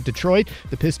 straight, play at Detroit.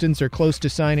 The Pistons are close to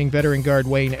signing veteran guard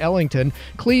Wayne Ellington.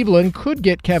 Cleveland could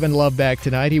get Kevin Love back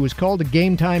tonight. He was called a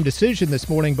game-time decision this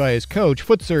morning by his coach.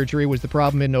 Foot surgery was the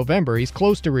problem in November. He's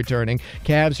close to returning.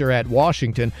 Cavs are at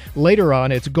Washington. Later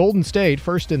on, it's Golden State,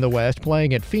 first in the West,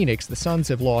 playing at Phoenix. The Suns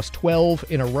have lost 12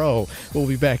 in a row. We'll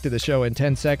be back to the show in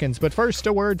 10 seconds, but first,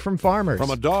 a word from farmers.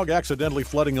 From a dog accidentally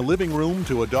flooding a living room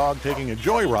to a dog taking a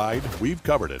joyride, we've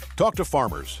covered it. Talk to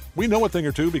farmers. We know a thing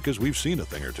or two because we've seen a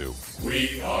thing or two.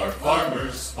 We are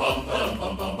farmers. Bum, bum,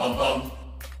 bum, bum, bum, bum.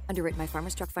 Underwritten by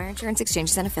Farmers Truck Fire Insurance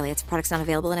Exchanges and Affiliates. Products not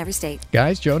available in every state.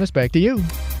 Guys, Jonas, back to you.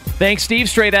 Thanks, Steve.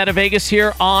 Straight out of Vegas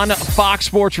here on Fox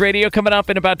Sports Radio. Coming up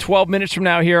in about 12 minutes from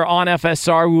now here on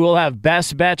FSR, we will have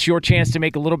Best Bets, your chance to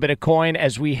make a little bit of coin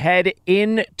as we head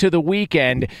into the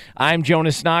weekend. I'm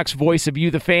Jonas Knox, voice of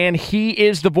You, the fan. He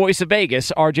is the voice of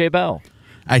Vegas, RJ Bell.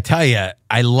 I tell you,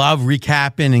 I love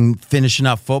recapping and finishing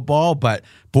up football, but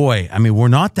boy, I mean, we're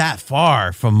not that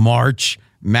far from March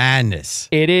Madness.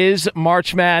 It is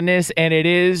March Madness, and it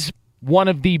is one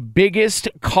of the biggest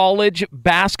college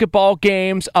basketball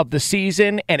games of the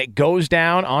season, and it goes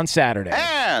down on Saturday.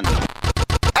 And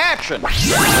action!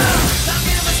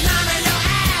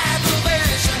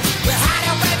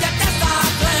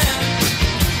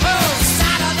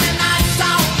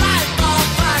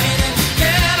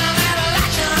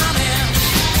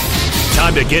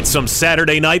 Time to get some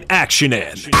Saturday night action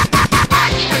in.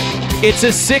 It's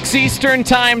a 6 Eastern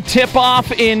time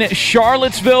tip-off in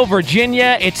Charlottesville,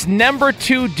 Virginia. It's number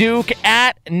 2 Duke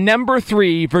at number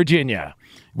 3 Virginia.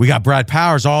 We got Brad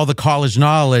Powers, all the college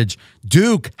knowledge.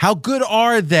 Duke, how good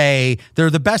are they? They're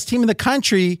the best team in the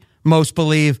country, most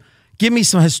believe. Give me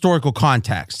some historical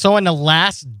context. So in the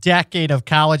last decade of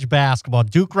college basketball,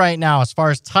 Duke right now, as far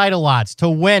as title odds to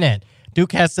win it,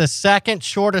 Duke has the second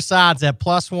shortest odds at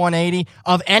plus 180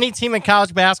 of any team in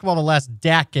college basketball the last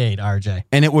decade, RJ.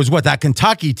 And it was what, that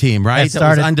Kentucky team, right? That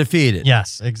was undefeated.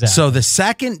 Yes, exactly. So the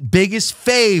second biggest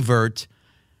favorite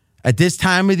at this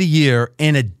time of the year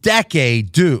in a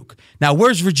decade, Duke. Now,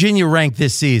 where's Virginia ranked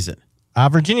this season?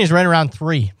 Virginia's right around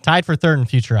 3, tied for 3rd in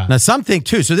future odds. Now, some think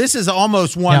 2. So this is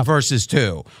almost 1 versus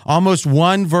 2. Almost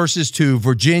 1 versus 2,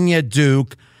 Virginia,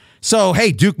 Duke. So,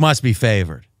 hey, Duke must be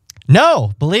favored.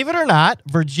 No, believe it or not,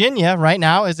 Virginia right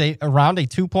now is around a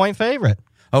 2-point favorite.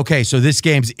 Okay, so this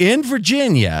game's in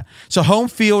Virginia. So home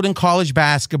field in college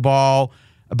basketball,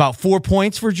 about 4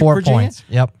 points for Virginia? 4 points,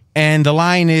 yep. And the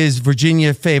line is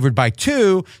Virginia favored by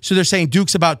 2. So they're saying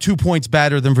Duke's about 2 points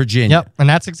better than Virginia. Yep, and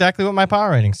that's exactly what my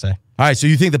power ratings say. All right, so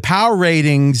you think the power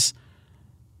ratings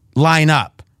line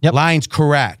up. Yep. Line's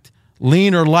correct.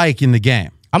 Lean or like in the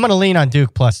game. I'm going to lean on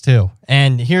Duke +2.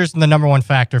 And here's the number one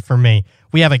factor for me.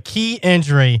 We have a key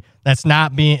injury that's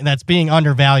being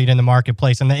undervalued in the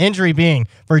marketplace, and the injury being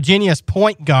Virginia's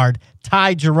point guard,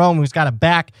 Ty Jerome, who's got a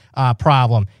back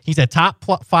problem. He's a top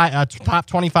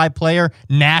 25 player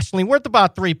nationally, worth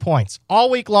about 3 points. All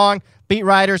week long, beat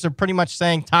writers are pretty much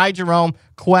saying Ty Jerome,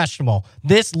 questionable.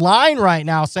 This line right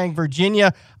now saying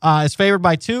Virginia is favored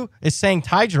by 2 is saying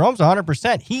Ty Jerome's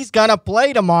 100%. He's going to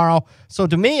play tomorrow. So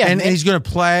to me... And he's going to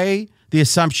play, the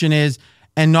assumption is,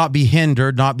 and not be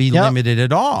hindered, not be limited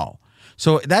at all.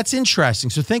 So that's interesting.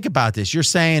 So think about this. You're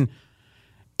saying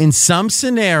in some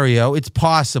scenario, it's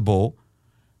possible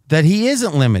that he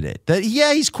isn't limited. That,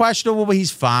 yeah, he's questionable, but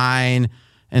he's fine.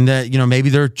 And that, maybe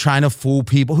they're trying to fool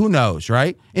people. Who knows,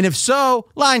 right? And if so,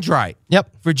 line's right.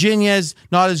 Yep. Virginia's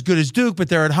not as good as Duke, but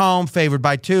they're at home, favored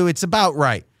by 2. It's about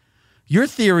right. Your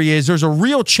theory is there's a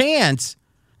real chance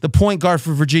the point guard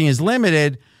for Virginia is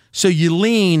limited, so you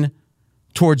lean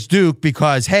towards Duke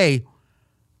because, hey,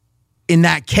 in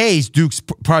that case, Duke's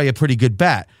probably a pretty good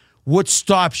bet. What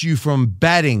stops you from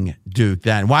betting Duke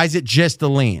then? Why is it just a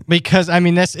lean? Because,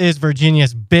 this is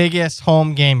Virginia's biggest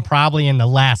home game probably in the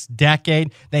last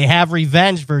decade. They have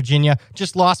revenge, Virginia.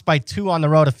 Just lost by 2 on the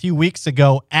road a few weeks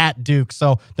ago at Duke.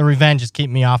 So the revenge is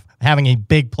keeping me off having a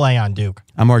big play on Duke.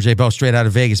 I'm RJ Bell, straight out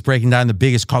of Vegas, breaking down the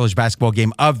biggest college basketball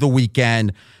game of the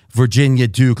weekend,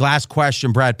 Virginia-Duke. Last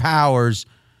question, Brad Powers.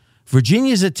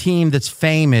 Virginia's a team that's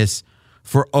famous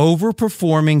for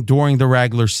overperforming during the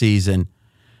regular season,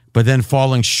 but then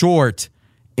falling short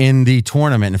in the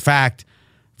tournament. In fact,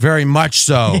 very much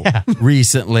so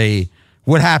recently.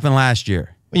 What happened last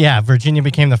year? Yeah, Virginia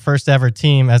became the first ever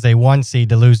team as a 1 seed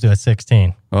to lose to a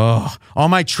 16. Oh, all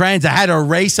my trends. I had to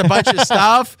erase a bunch of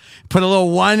stuff, put a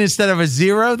little 1 instead of a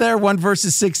 0 there, 1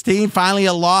 versus 16. Finally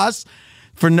a loss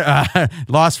for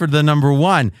the number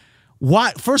 1.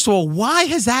 Why? First of all, why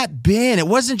has that been? It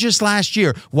wasn't just last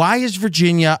year. Why has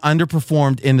Virginia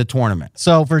underperformed in the tournament?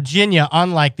 So Virginia,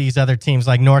 unlike these other teams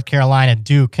like North Carolina,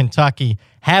 Duke, Kentucky,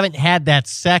 haven't had that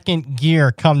second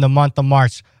gear come the month of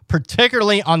March,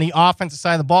 particularly on the offensive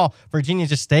side of the ball. Virginia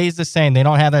just stays the same. They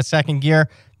don't have that second gear.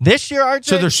 This year, RJ?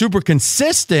 So they're super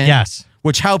consistent. Yes.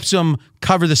 Which helps them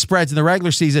cover the spreads in the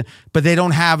regular season, but they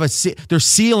don't have their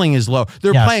ceiling is low.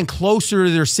 They're playing closer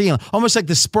to their ceiling, almost like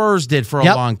the Spurs did for a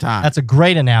long time. That's a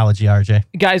great analogy, RJ.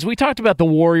 Guys, we talked about the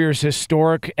Warriors'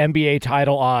 historic NBA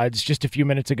title odds just a few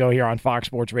minutes ago here on Fox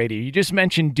Sports Radio. You just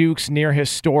mentioned Duke's near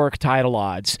historic title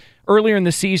odds. Earlier in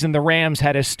the season, the Rams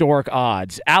had historic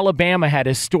odds. Alabama had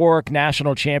historic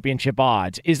national championship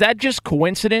odds. Is that just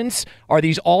coincidence? Are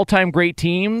these all-time great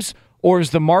teams? Or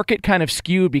is the market kind of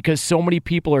skewed because so many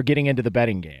people are getting into the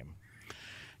betting game?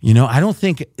 I don't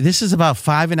think this is about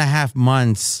 5.5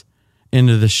 months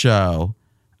into the show.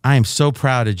 I am so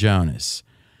proud of Jonas.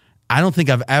 I don't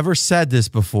think I've ever said this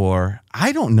before.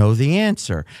 I don't know the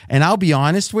answer. And I'll be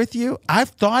honest with you, I've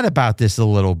thought about this a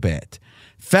little bit.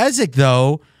 Fezzik,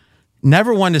 though,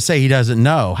 never one to say he doesn't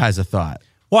know, has a thought.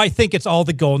 Well, I think it's all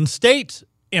the Golden State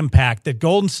impact that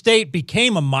Golden State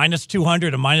became a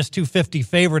 -200, a -250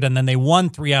 favorite, and then they won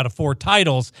 3 out of 4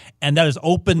 titles, and that has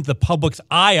opened the public's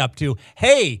eye up to,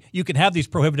 hey, you can have these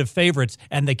prohibitive favorites,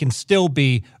 and they can still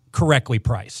be correctly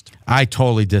priced. I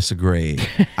totally disagree.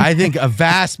 I think a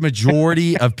vast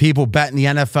majority of people betting the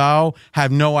NFL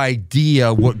have no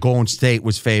idea what Golden State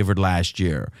was favored last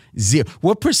year.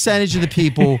 What percentage of the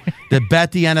people that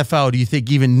bet the NFL do you think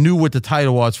even knew what the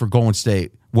title was for Golden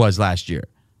State was last year?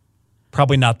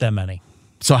 Probably not that many.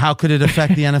 So how could it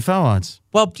affect the NFL odds?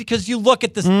 Well, because you look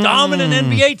at this dominant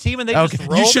NBA team and they just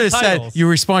roll You should the have titles. said, your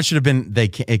response should have been,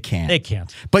 it can't. It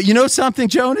can't. But you know something,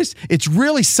 Jonas? It's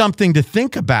really something to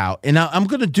think about. And I'm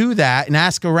going to do that and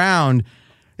ask around.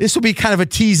 This will be kind of a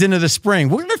tease into the spring.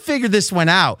 We're going to figure this one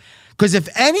out. Because if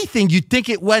anything, you'd think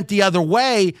it went the other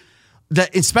way,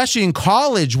 that especially in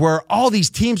college where all these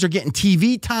teams are getting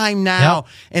TV time now.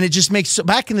 And it just makes,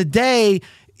 back in the day,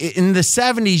 in the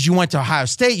 70s, you went to Ohio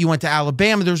State, you went to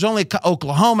Alabama, there was only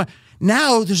Oklahoma.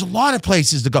 Now there's a lot of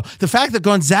places to go. The fact that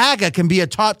Gonzaga can be a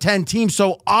top 10 team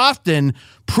so often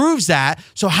proves that.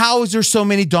 So how is there so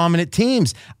many dominant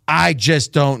teams? I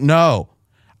just don't know.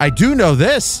 I do know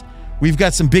this. We've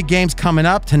got some big games coming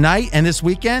up tonight and this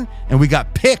weekend, and we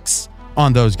got picks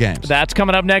on those games. That's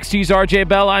coming up next. He's RJ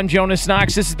Bell. I'm Jonas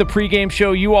Knox. This is the pregame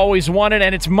show you always wanted,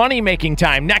 and it's money-making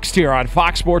time next here on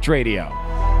Fox Sports Radio.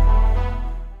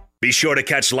 Be sure to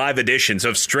catch live editions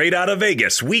of Straight Outta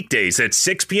Vegas weekdays at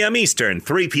 6 p.m. Eastern,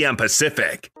 3 p.m.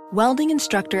 Pacific. Welding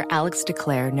instructor Alex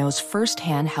DeClaire knows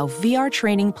firsthand how VR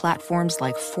training platforms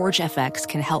like ForgeFX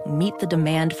can help meet the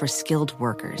demand for skilled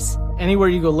workers. Anywhere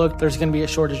you go look, there's going to be a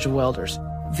shortage of welders.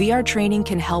 VR training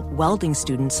can help welding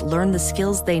students learn the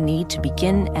skills they need to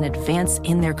begin and advance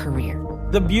in their career.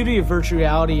 The beauty of virtual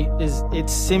reality is it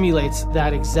simulates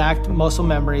that exact muscle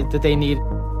memory that they need.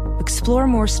 Explore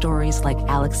more stories like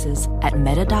Alex's at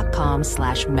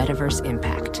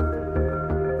meta.com/metaverseimpact.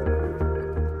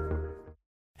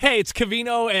 Hey, it's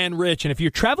Covino and Rich, and if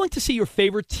you're traveling to see your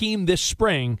favorite team this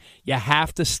spring, you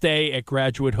have to stay at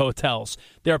Graduate Hotels.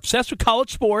 They're obsessed with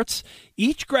college sports.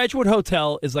 Each Graduate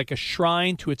Hotel is like a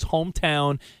shrine to its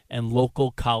hometown and local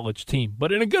college team,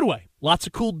 but in a good way. Lots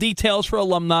of cool details for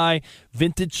alumni,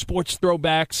 vintage sports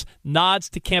throwbacks,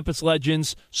 nods to campus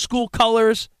legends, school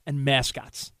colors, and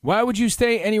mascots. Why would you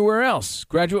stay anywhere else?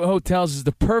 Graduate Hotels is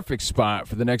the perfect spot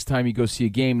for the next time you go see a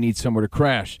game and need somewhere to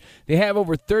crash. They have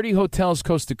over 30 hotels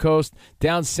coast to coast,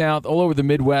 down south, all over the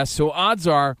Midwest, so odds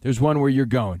are there's one where you're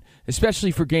going,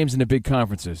 especially for games in the big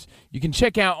conferences. You can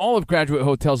check out all of Graduate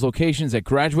Hotels' locations at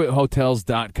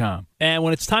graduatehotels.com. And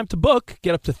when it's time to book,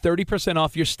 get up to 30%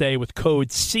 off your stay with code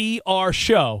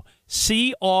CRSHOW.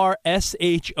 CRSHOW.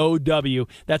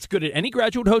 That's good at any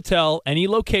Graduate Hotel, any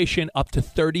location, up to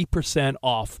 30%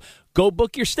 off. Go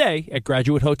book your stay at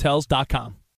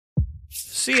graduatehotels.com.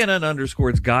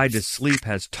 CNN_'s Guide to Sleep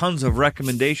has tons of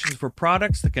recommendations for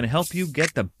products that can help you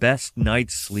get the best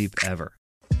night's sleep ever.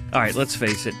 All right, let's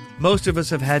face it, most of us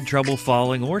have had trouble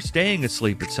falling or staying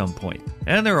asleep at some point,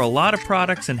 and there are a lot of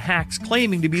products and hacks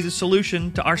claiming to be the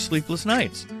solution to our sleepless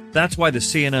nights. That's why the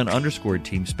CNN_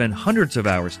 team spend hundreds of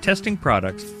hours testing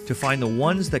products to find the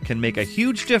ones that can make a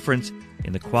huge difference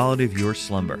in the quality of your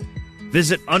slumber.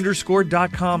 Visit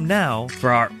underscore.com now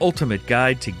for our ultimate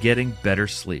guide to getting better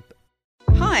sleep.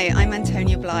 Hi, I'm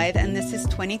Antonia Blythe, and this is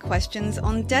 20 Questions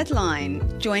on Deadline.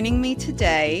 Joining me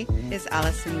today is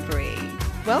Alison Brie.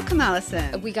 Welcome,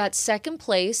 Alison. We got second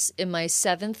place in my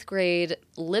 7th grade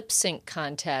lip sync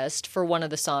contest for one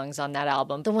of the songs on that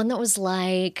album. The one that was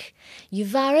like,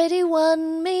 "You've already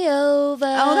won me over."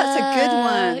 Oh, that's a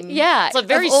good one. Yeah. It's a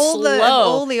very of all slow. Of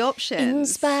all the options. In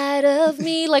spite of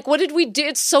me. Like, what did we do?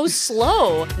 It's so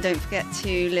slow. Don't forget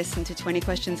to listen to 20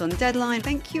 Questions on Deadline.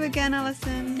 Thank you again,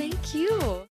 Alison. Thank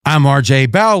you. I'm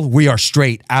RJ Bell. We are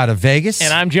straight out of Vegas.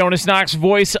 And I'm Jonas Knox,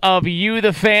 voice of You,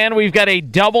 the Fan. We've got a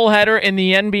doubleheader in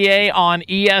the NBA on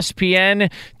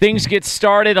ESPN. Things get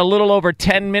started a little over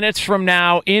 10 minutes from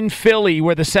now in Philly,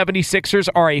 where the 76ers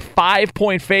are a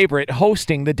 5-point favorite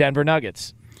hosting the Denver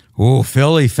Nuggets. Ooh,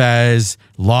 Philly, Fez.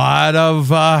 Lot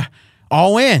of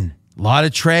all in. Lot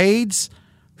of trades.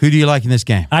 Who do you like in this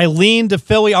game? I lean to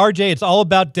Philly, RJ. It's all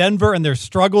about Denver and their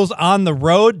struggles on the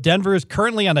road. Denver is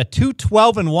currently on a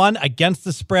 2-12-1 against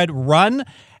the spread run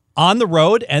on the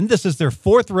road, and this is their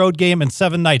 4th road game in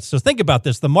 7 nights. So think about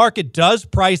this. The market does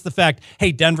price the fact,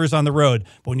 hey, Denver's on the road.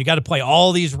 But when you got to play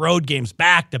all these road games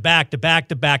back to back to back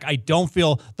to back, I don't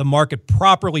feel the market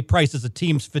properly prices a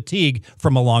team's fatigue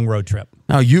from a long road trip.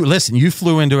 Now, you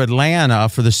flew into Atlanta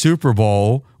for the Super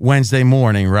Bowl Wednesday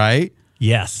morning, right?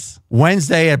 Yes.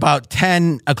 Wednesday at about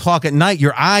 10 o'clock at night,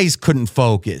 your eyes couldn't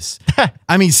focus.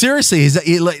 I mean, seriously,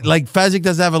 like Fezzik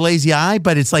doesn't have a lazy eye,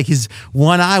 but it's like his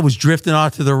one eye was drifting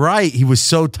off to the right. He was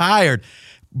so tired.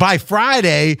 By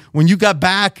Friday, when you got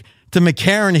back to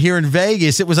McCarran here in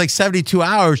Vegas, it was like 72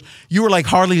 hours. You were like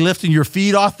hardly lifting your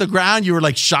feet off the ground. You were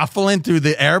like shuffling through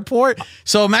the airport.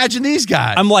 So imagine these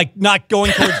guys. I'm like not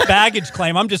going towards baggage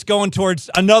claim. I'm just going towards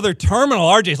another terminal.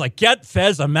 RJ's like, get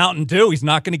Fez a Mountain Dew. He's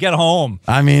not going to get home.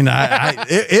 I mean,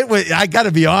 I got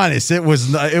to be honest. It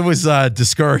was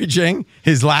discouraging,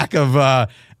 his lack of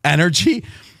energy.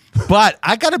 But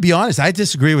I got to be honest. I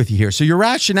disagree with you here. So your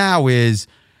rationale is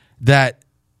that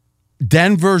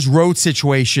Denver's road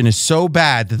situation is so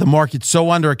bad that the market's so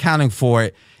under accounting for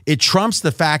it. It trumps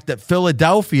the fact that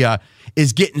Philadelphia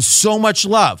is getting so much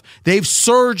love. They've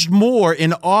surged more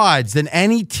in odds than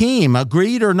any team,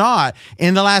 agreed or not,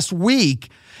 in the last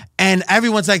week. And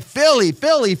everyone's like, Philly,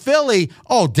 Philly, Philly.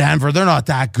 Oh, Denver, they're not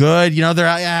that good. You know,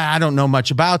 I don't know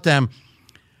much about them.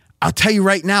 I'll tell you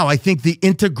right now, I think the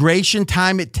integration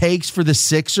time it takes for the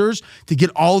Sixers to get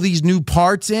all these new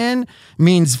parts in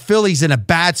means Philly's in a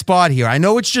bad spot here. I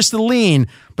know it's just a lean,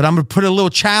 but I'm going to put a little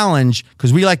challenge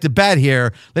because we like to bet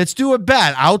here. Let's do a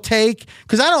bet. I'll take,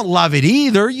 because I don't love it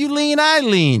either. You lean, I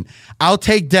lean. I'll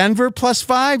take Denver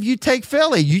 +5. You take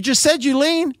Philly. You just said you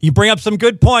lean. You bring up some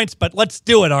good points, but let's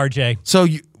do it, RJ. So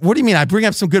what do you mean? I bring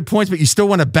up some good points, but you still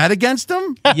want to bet against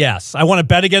them? Yes. I want to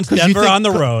bet against Denver on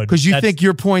the road. Because you think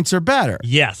your points are better.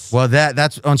 Yes. Well,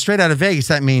 that's on Straight Out of Vegas.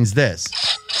 That means this.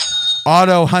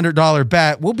 Auto $100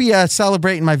 bet. We'll be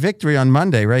celebrating my victory on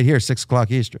Monday right here, 6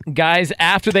 o'clock Eastern. Guys,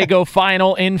 after they go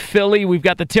final in Philly, we've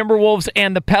got the Timberwolves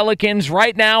and the Pelicans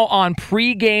right now on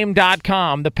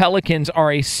pregame.com. The Pelicans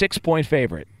are a 6-point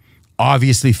favorite.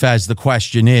 Obviously, Fez, the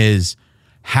question is,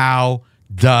 how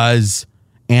does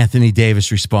Anthony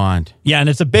Davis respond? Yeah, and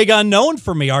it's a big unknown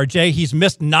for me, RJ. He's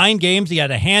missed 9 games. He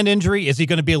had a hand injury. Is he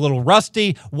going to be a little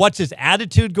rusty? What's his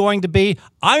attitude going to be?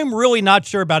 I'm really not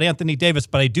sure about Anthony Davis,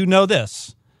 but I do know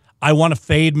this. I want to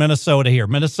fade Minnesota here.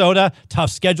 Minnesota, tough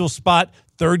schedule spot,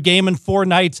 3rd game in 4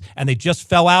 nights, and they just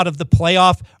fell out of the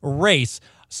playoff race.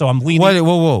 So I'm leaning.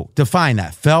 Whoa. Define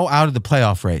that. Fell out of the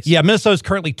playoff race. Yeah, Minnesota's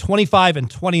currently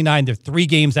 25-29. They're 3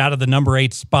 games out of the number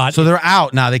 8 spot. So they're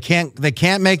out now. They can't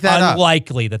make that up.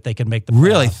 Unlikely that they can make the playoffs.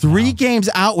 Really? 3 games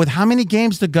out with how many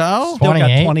games to go? Still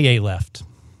got 28 left.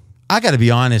 I got to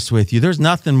be honest with you. There's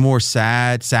nothing more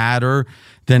sadder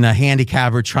than a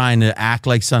handicapper trying to act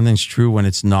like something's true when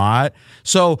it's not.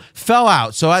 So fell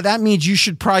out. So that means you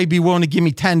should probably be willing to give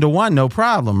me 10-1, no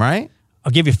problem, right?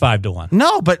 I'll give you 5-1.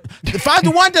 No, but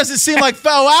 5-1 doesn't seem like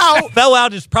fell out. Fell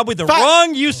out is probably the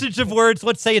wrong usage of words.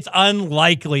 Let's say it's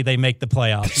unlikely they make the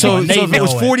playoffs. So if it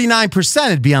was 49%,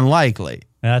 it'd be unlikely.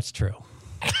 That's true.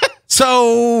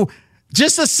 So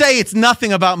just to say it's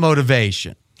nothing about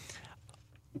motivation.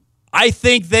 I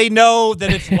think they know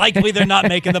that it's likely they're not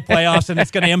making the playoffs and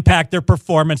it's going to impact their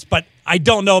performance, but I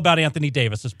don't know about Anthony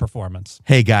Davis's performance.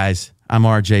 Hey, guys, I'm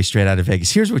RJ Straight Out of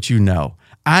Vegas. Here's what you know.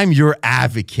 I'm your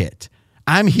advocate.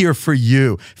 I'm here for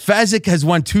you. Fezzik has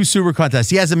won 2 super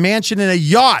contests. He has a mansion and a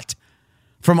yacht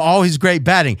from all his great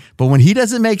betting. But when he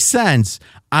doesn't make sense,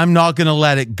 I'm not going to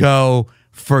let it go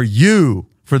for you,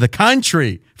 for the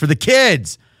country, for the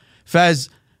kids. Fez,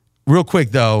 real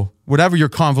quick, though, whatever your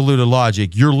convoluted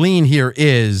logic, your lean here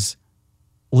is...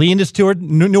 Lean is toward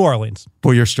New Orleans.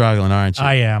 Boy, you're struggling, aren't you?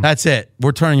 I am. That's it.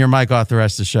 We're turning your mic off the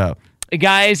rest of the show.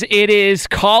 Guys, it is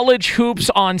college hoops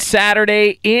on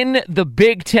Saturday in the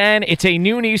Big Ten. It's a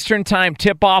noon Eastern time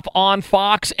tip-off on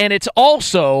Fox, and it's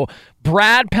also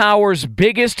Brad Power's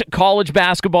biggest college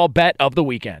basketball bet of the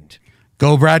weekend.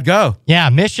 Go, Brad, go. Yeah,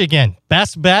 Michigan.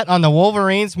 Best bet on the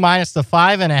Wolverines minus the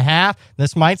 5.5.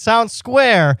 This might sound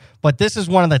square, but this is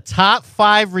one of the top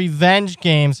 5 revenge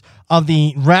games of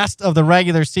the rest of the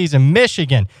regular season.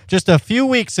 Michigan, just a few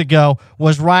weeks ago,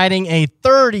 was riding a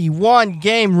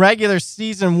 31-game regular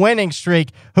season winning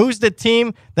streak. Who's the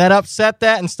team that upset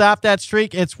that and stopped that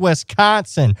streak? It's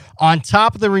Wisconsin. On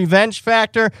top of the revenge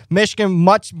factor, Michigan,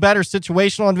 much better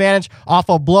situational advantage off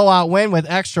a blowout win with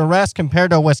extra rest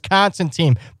compared to a Wisconsin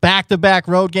team. Back-to-back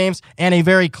road games and a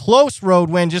very close road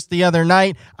win just the other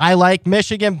night. I like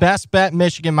Michigan. Best bet,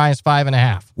 Michigan minus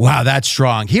 5.5. Wow, that's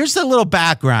strong. Here's the little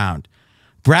background.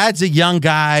 Brad's a young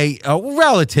guy,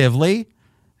 relatively,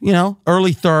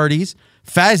 early 30s.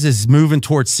 Fez is moving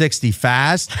towards 60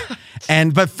 fast.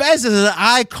 But Fez is an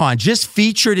icon, just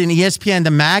featured in ESPN, the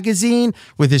magazine,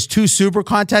 with his 2 super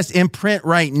contests in print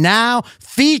right now,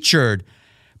 featured.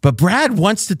 But Brad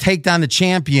wants to take down the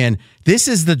champion. This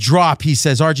is the drop. He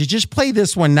says, RJ, just play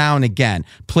this one now and again,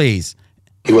 please.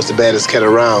 He was the baddest cat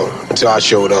around until I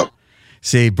showed up.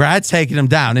 See, Brad's taking him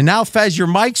down. And now, Fez, your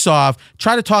mic's off.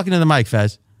 Try to talk into the mic,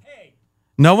 Fez. Hey.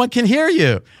 No one can hear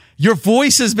you. Your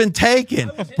voice has been taken.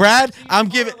 Brad, I'm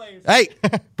giving... Hey,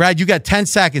 Brad, you got 10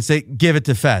 seconds to give it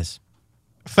to Fez.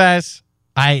 Fez,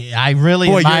 I really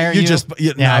admire you.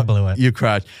 I blew it. You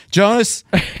crushed. Jonas,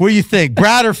 what do you think?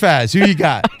 Brad or Fez? Who you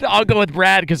got? I'll go with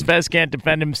Brad because Fez can't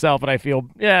defend himself, and I feel,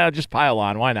 just pile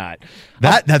on. Why not?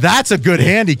 Now that's a good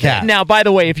handicap. Now, by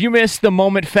the way, if you missed the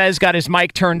moment Fez got his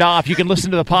mic turned off, you can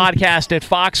listen to the podcast at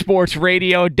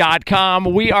foxsportsradio.com.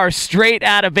 We are straight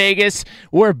out of Vegas.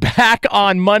 We're back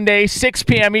on Monday, 6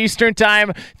 p.m. Eastern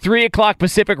Time, 3 o'clock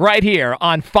Pacific, right here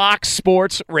on Fox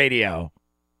Sports Radio.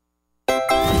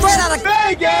 Straight out of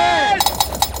Vegas!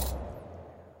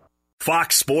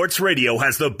 Fox Sports Radio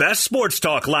has the best sports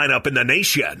talk lineup in the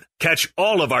nation. Catch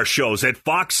all of our shows at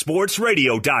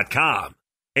foxsportsradio.com.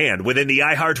 And within the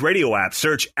iHeartRadio app,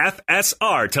 search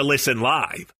FSR to listen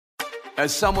live.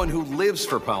 As someone who lives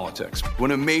for politics,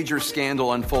 when a major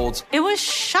scandal unfolds, it was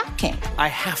shocking. I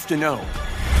have to know,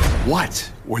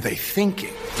 what were they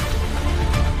thinking?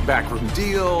 Backroom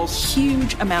deals.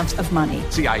 Huge amounts of money.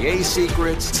 CIA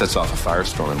secrets. Sets off a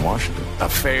firestorm in Washington.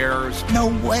 Affairs. No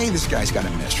way this guy's got a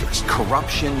mistress.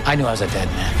 Corruption. I knew I was a dead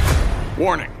man.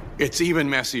 Warning, it's even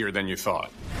messier than you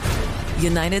thought.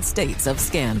 United States of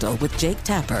Scandal with Jake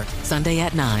Tapper, Sunday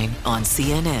at 9 on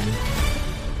CNN.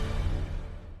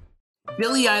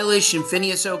 Billie Eilish and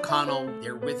Phineas O'Connell,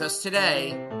 they're with us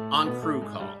today on Crew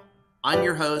Call. I'm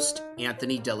your host,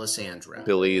 Anthony D'Alessandro.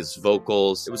 Billie's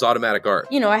vocals, it was automatic art.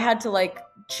 You know, I had to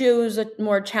choose a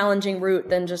more challenging route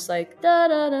than just da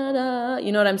da da da.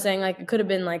 You know what I'm saying? It could have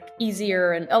been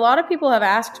easier. And a lot of people have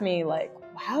asked me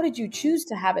how did you choose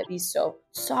to have it be so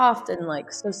soft and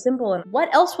so simple? And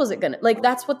what else was it gonna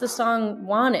that's what the song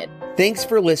wanted. Thanks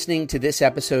for listening to this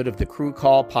episode of the Crew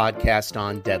Call podcast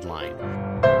on Deadline.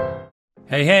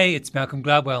 Hey, it's Malcolm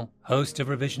Gladwell, host of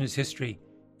Revisionist History.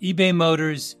 eBay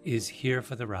Motors is here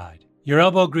for the ride. Your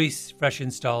elbow grease, fresh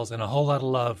installs, and a whole lot of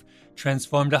love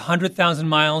transformed 100,000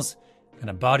 miles and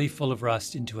a body full of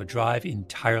rust into a drive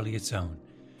entirely its own.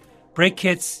 Brake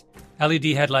kits, LED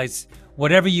headlights,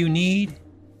 whatever you need,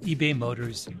 eBay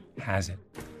Motors has it.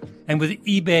 And with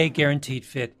eBay Guaranteed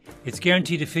Fit, it's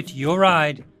guaranteed to fit your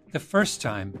ride the first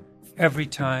time, every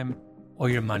time, or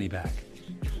your money back.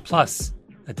 Plus,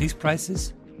 at these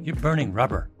prices, you're burning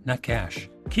rubber, not cash.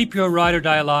 Keep your ride or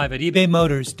die alive at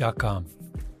ebaymotors.com.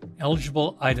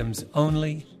 Eligible items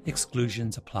only.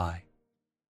 Exclusions apply.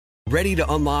 Ready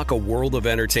to unlock a world of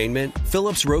entertainment?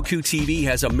 Philips Roku TV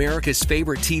has America's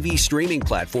favorite TV streaming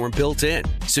platform built in,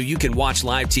 so you can watch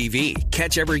live TV,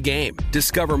 catch every game,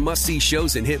 discover must-see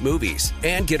shows and hit movies,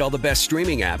 and get all the best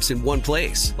streaming apps in one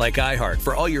place, like iHeart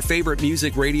for all your favorite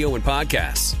music, radio, and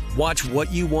podcasts. Watch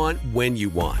what you want, when you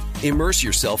want. Immerse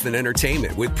yourself in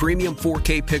entertainment with premium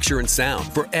 4K picture and sound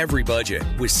for every budget,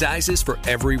 with sizes for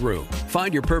every room.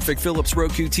 Find your perfect Philips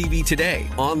Roku TV today,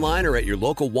 online or at your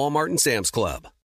local Walmart and Sam's Club.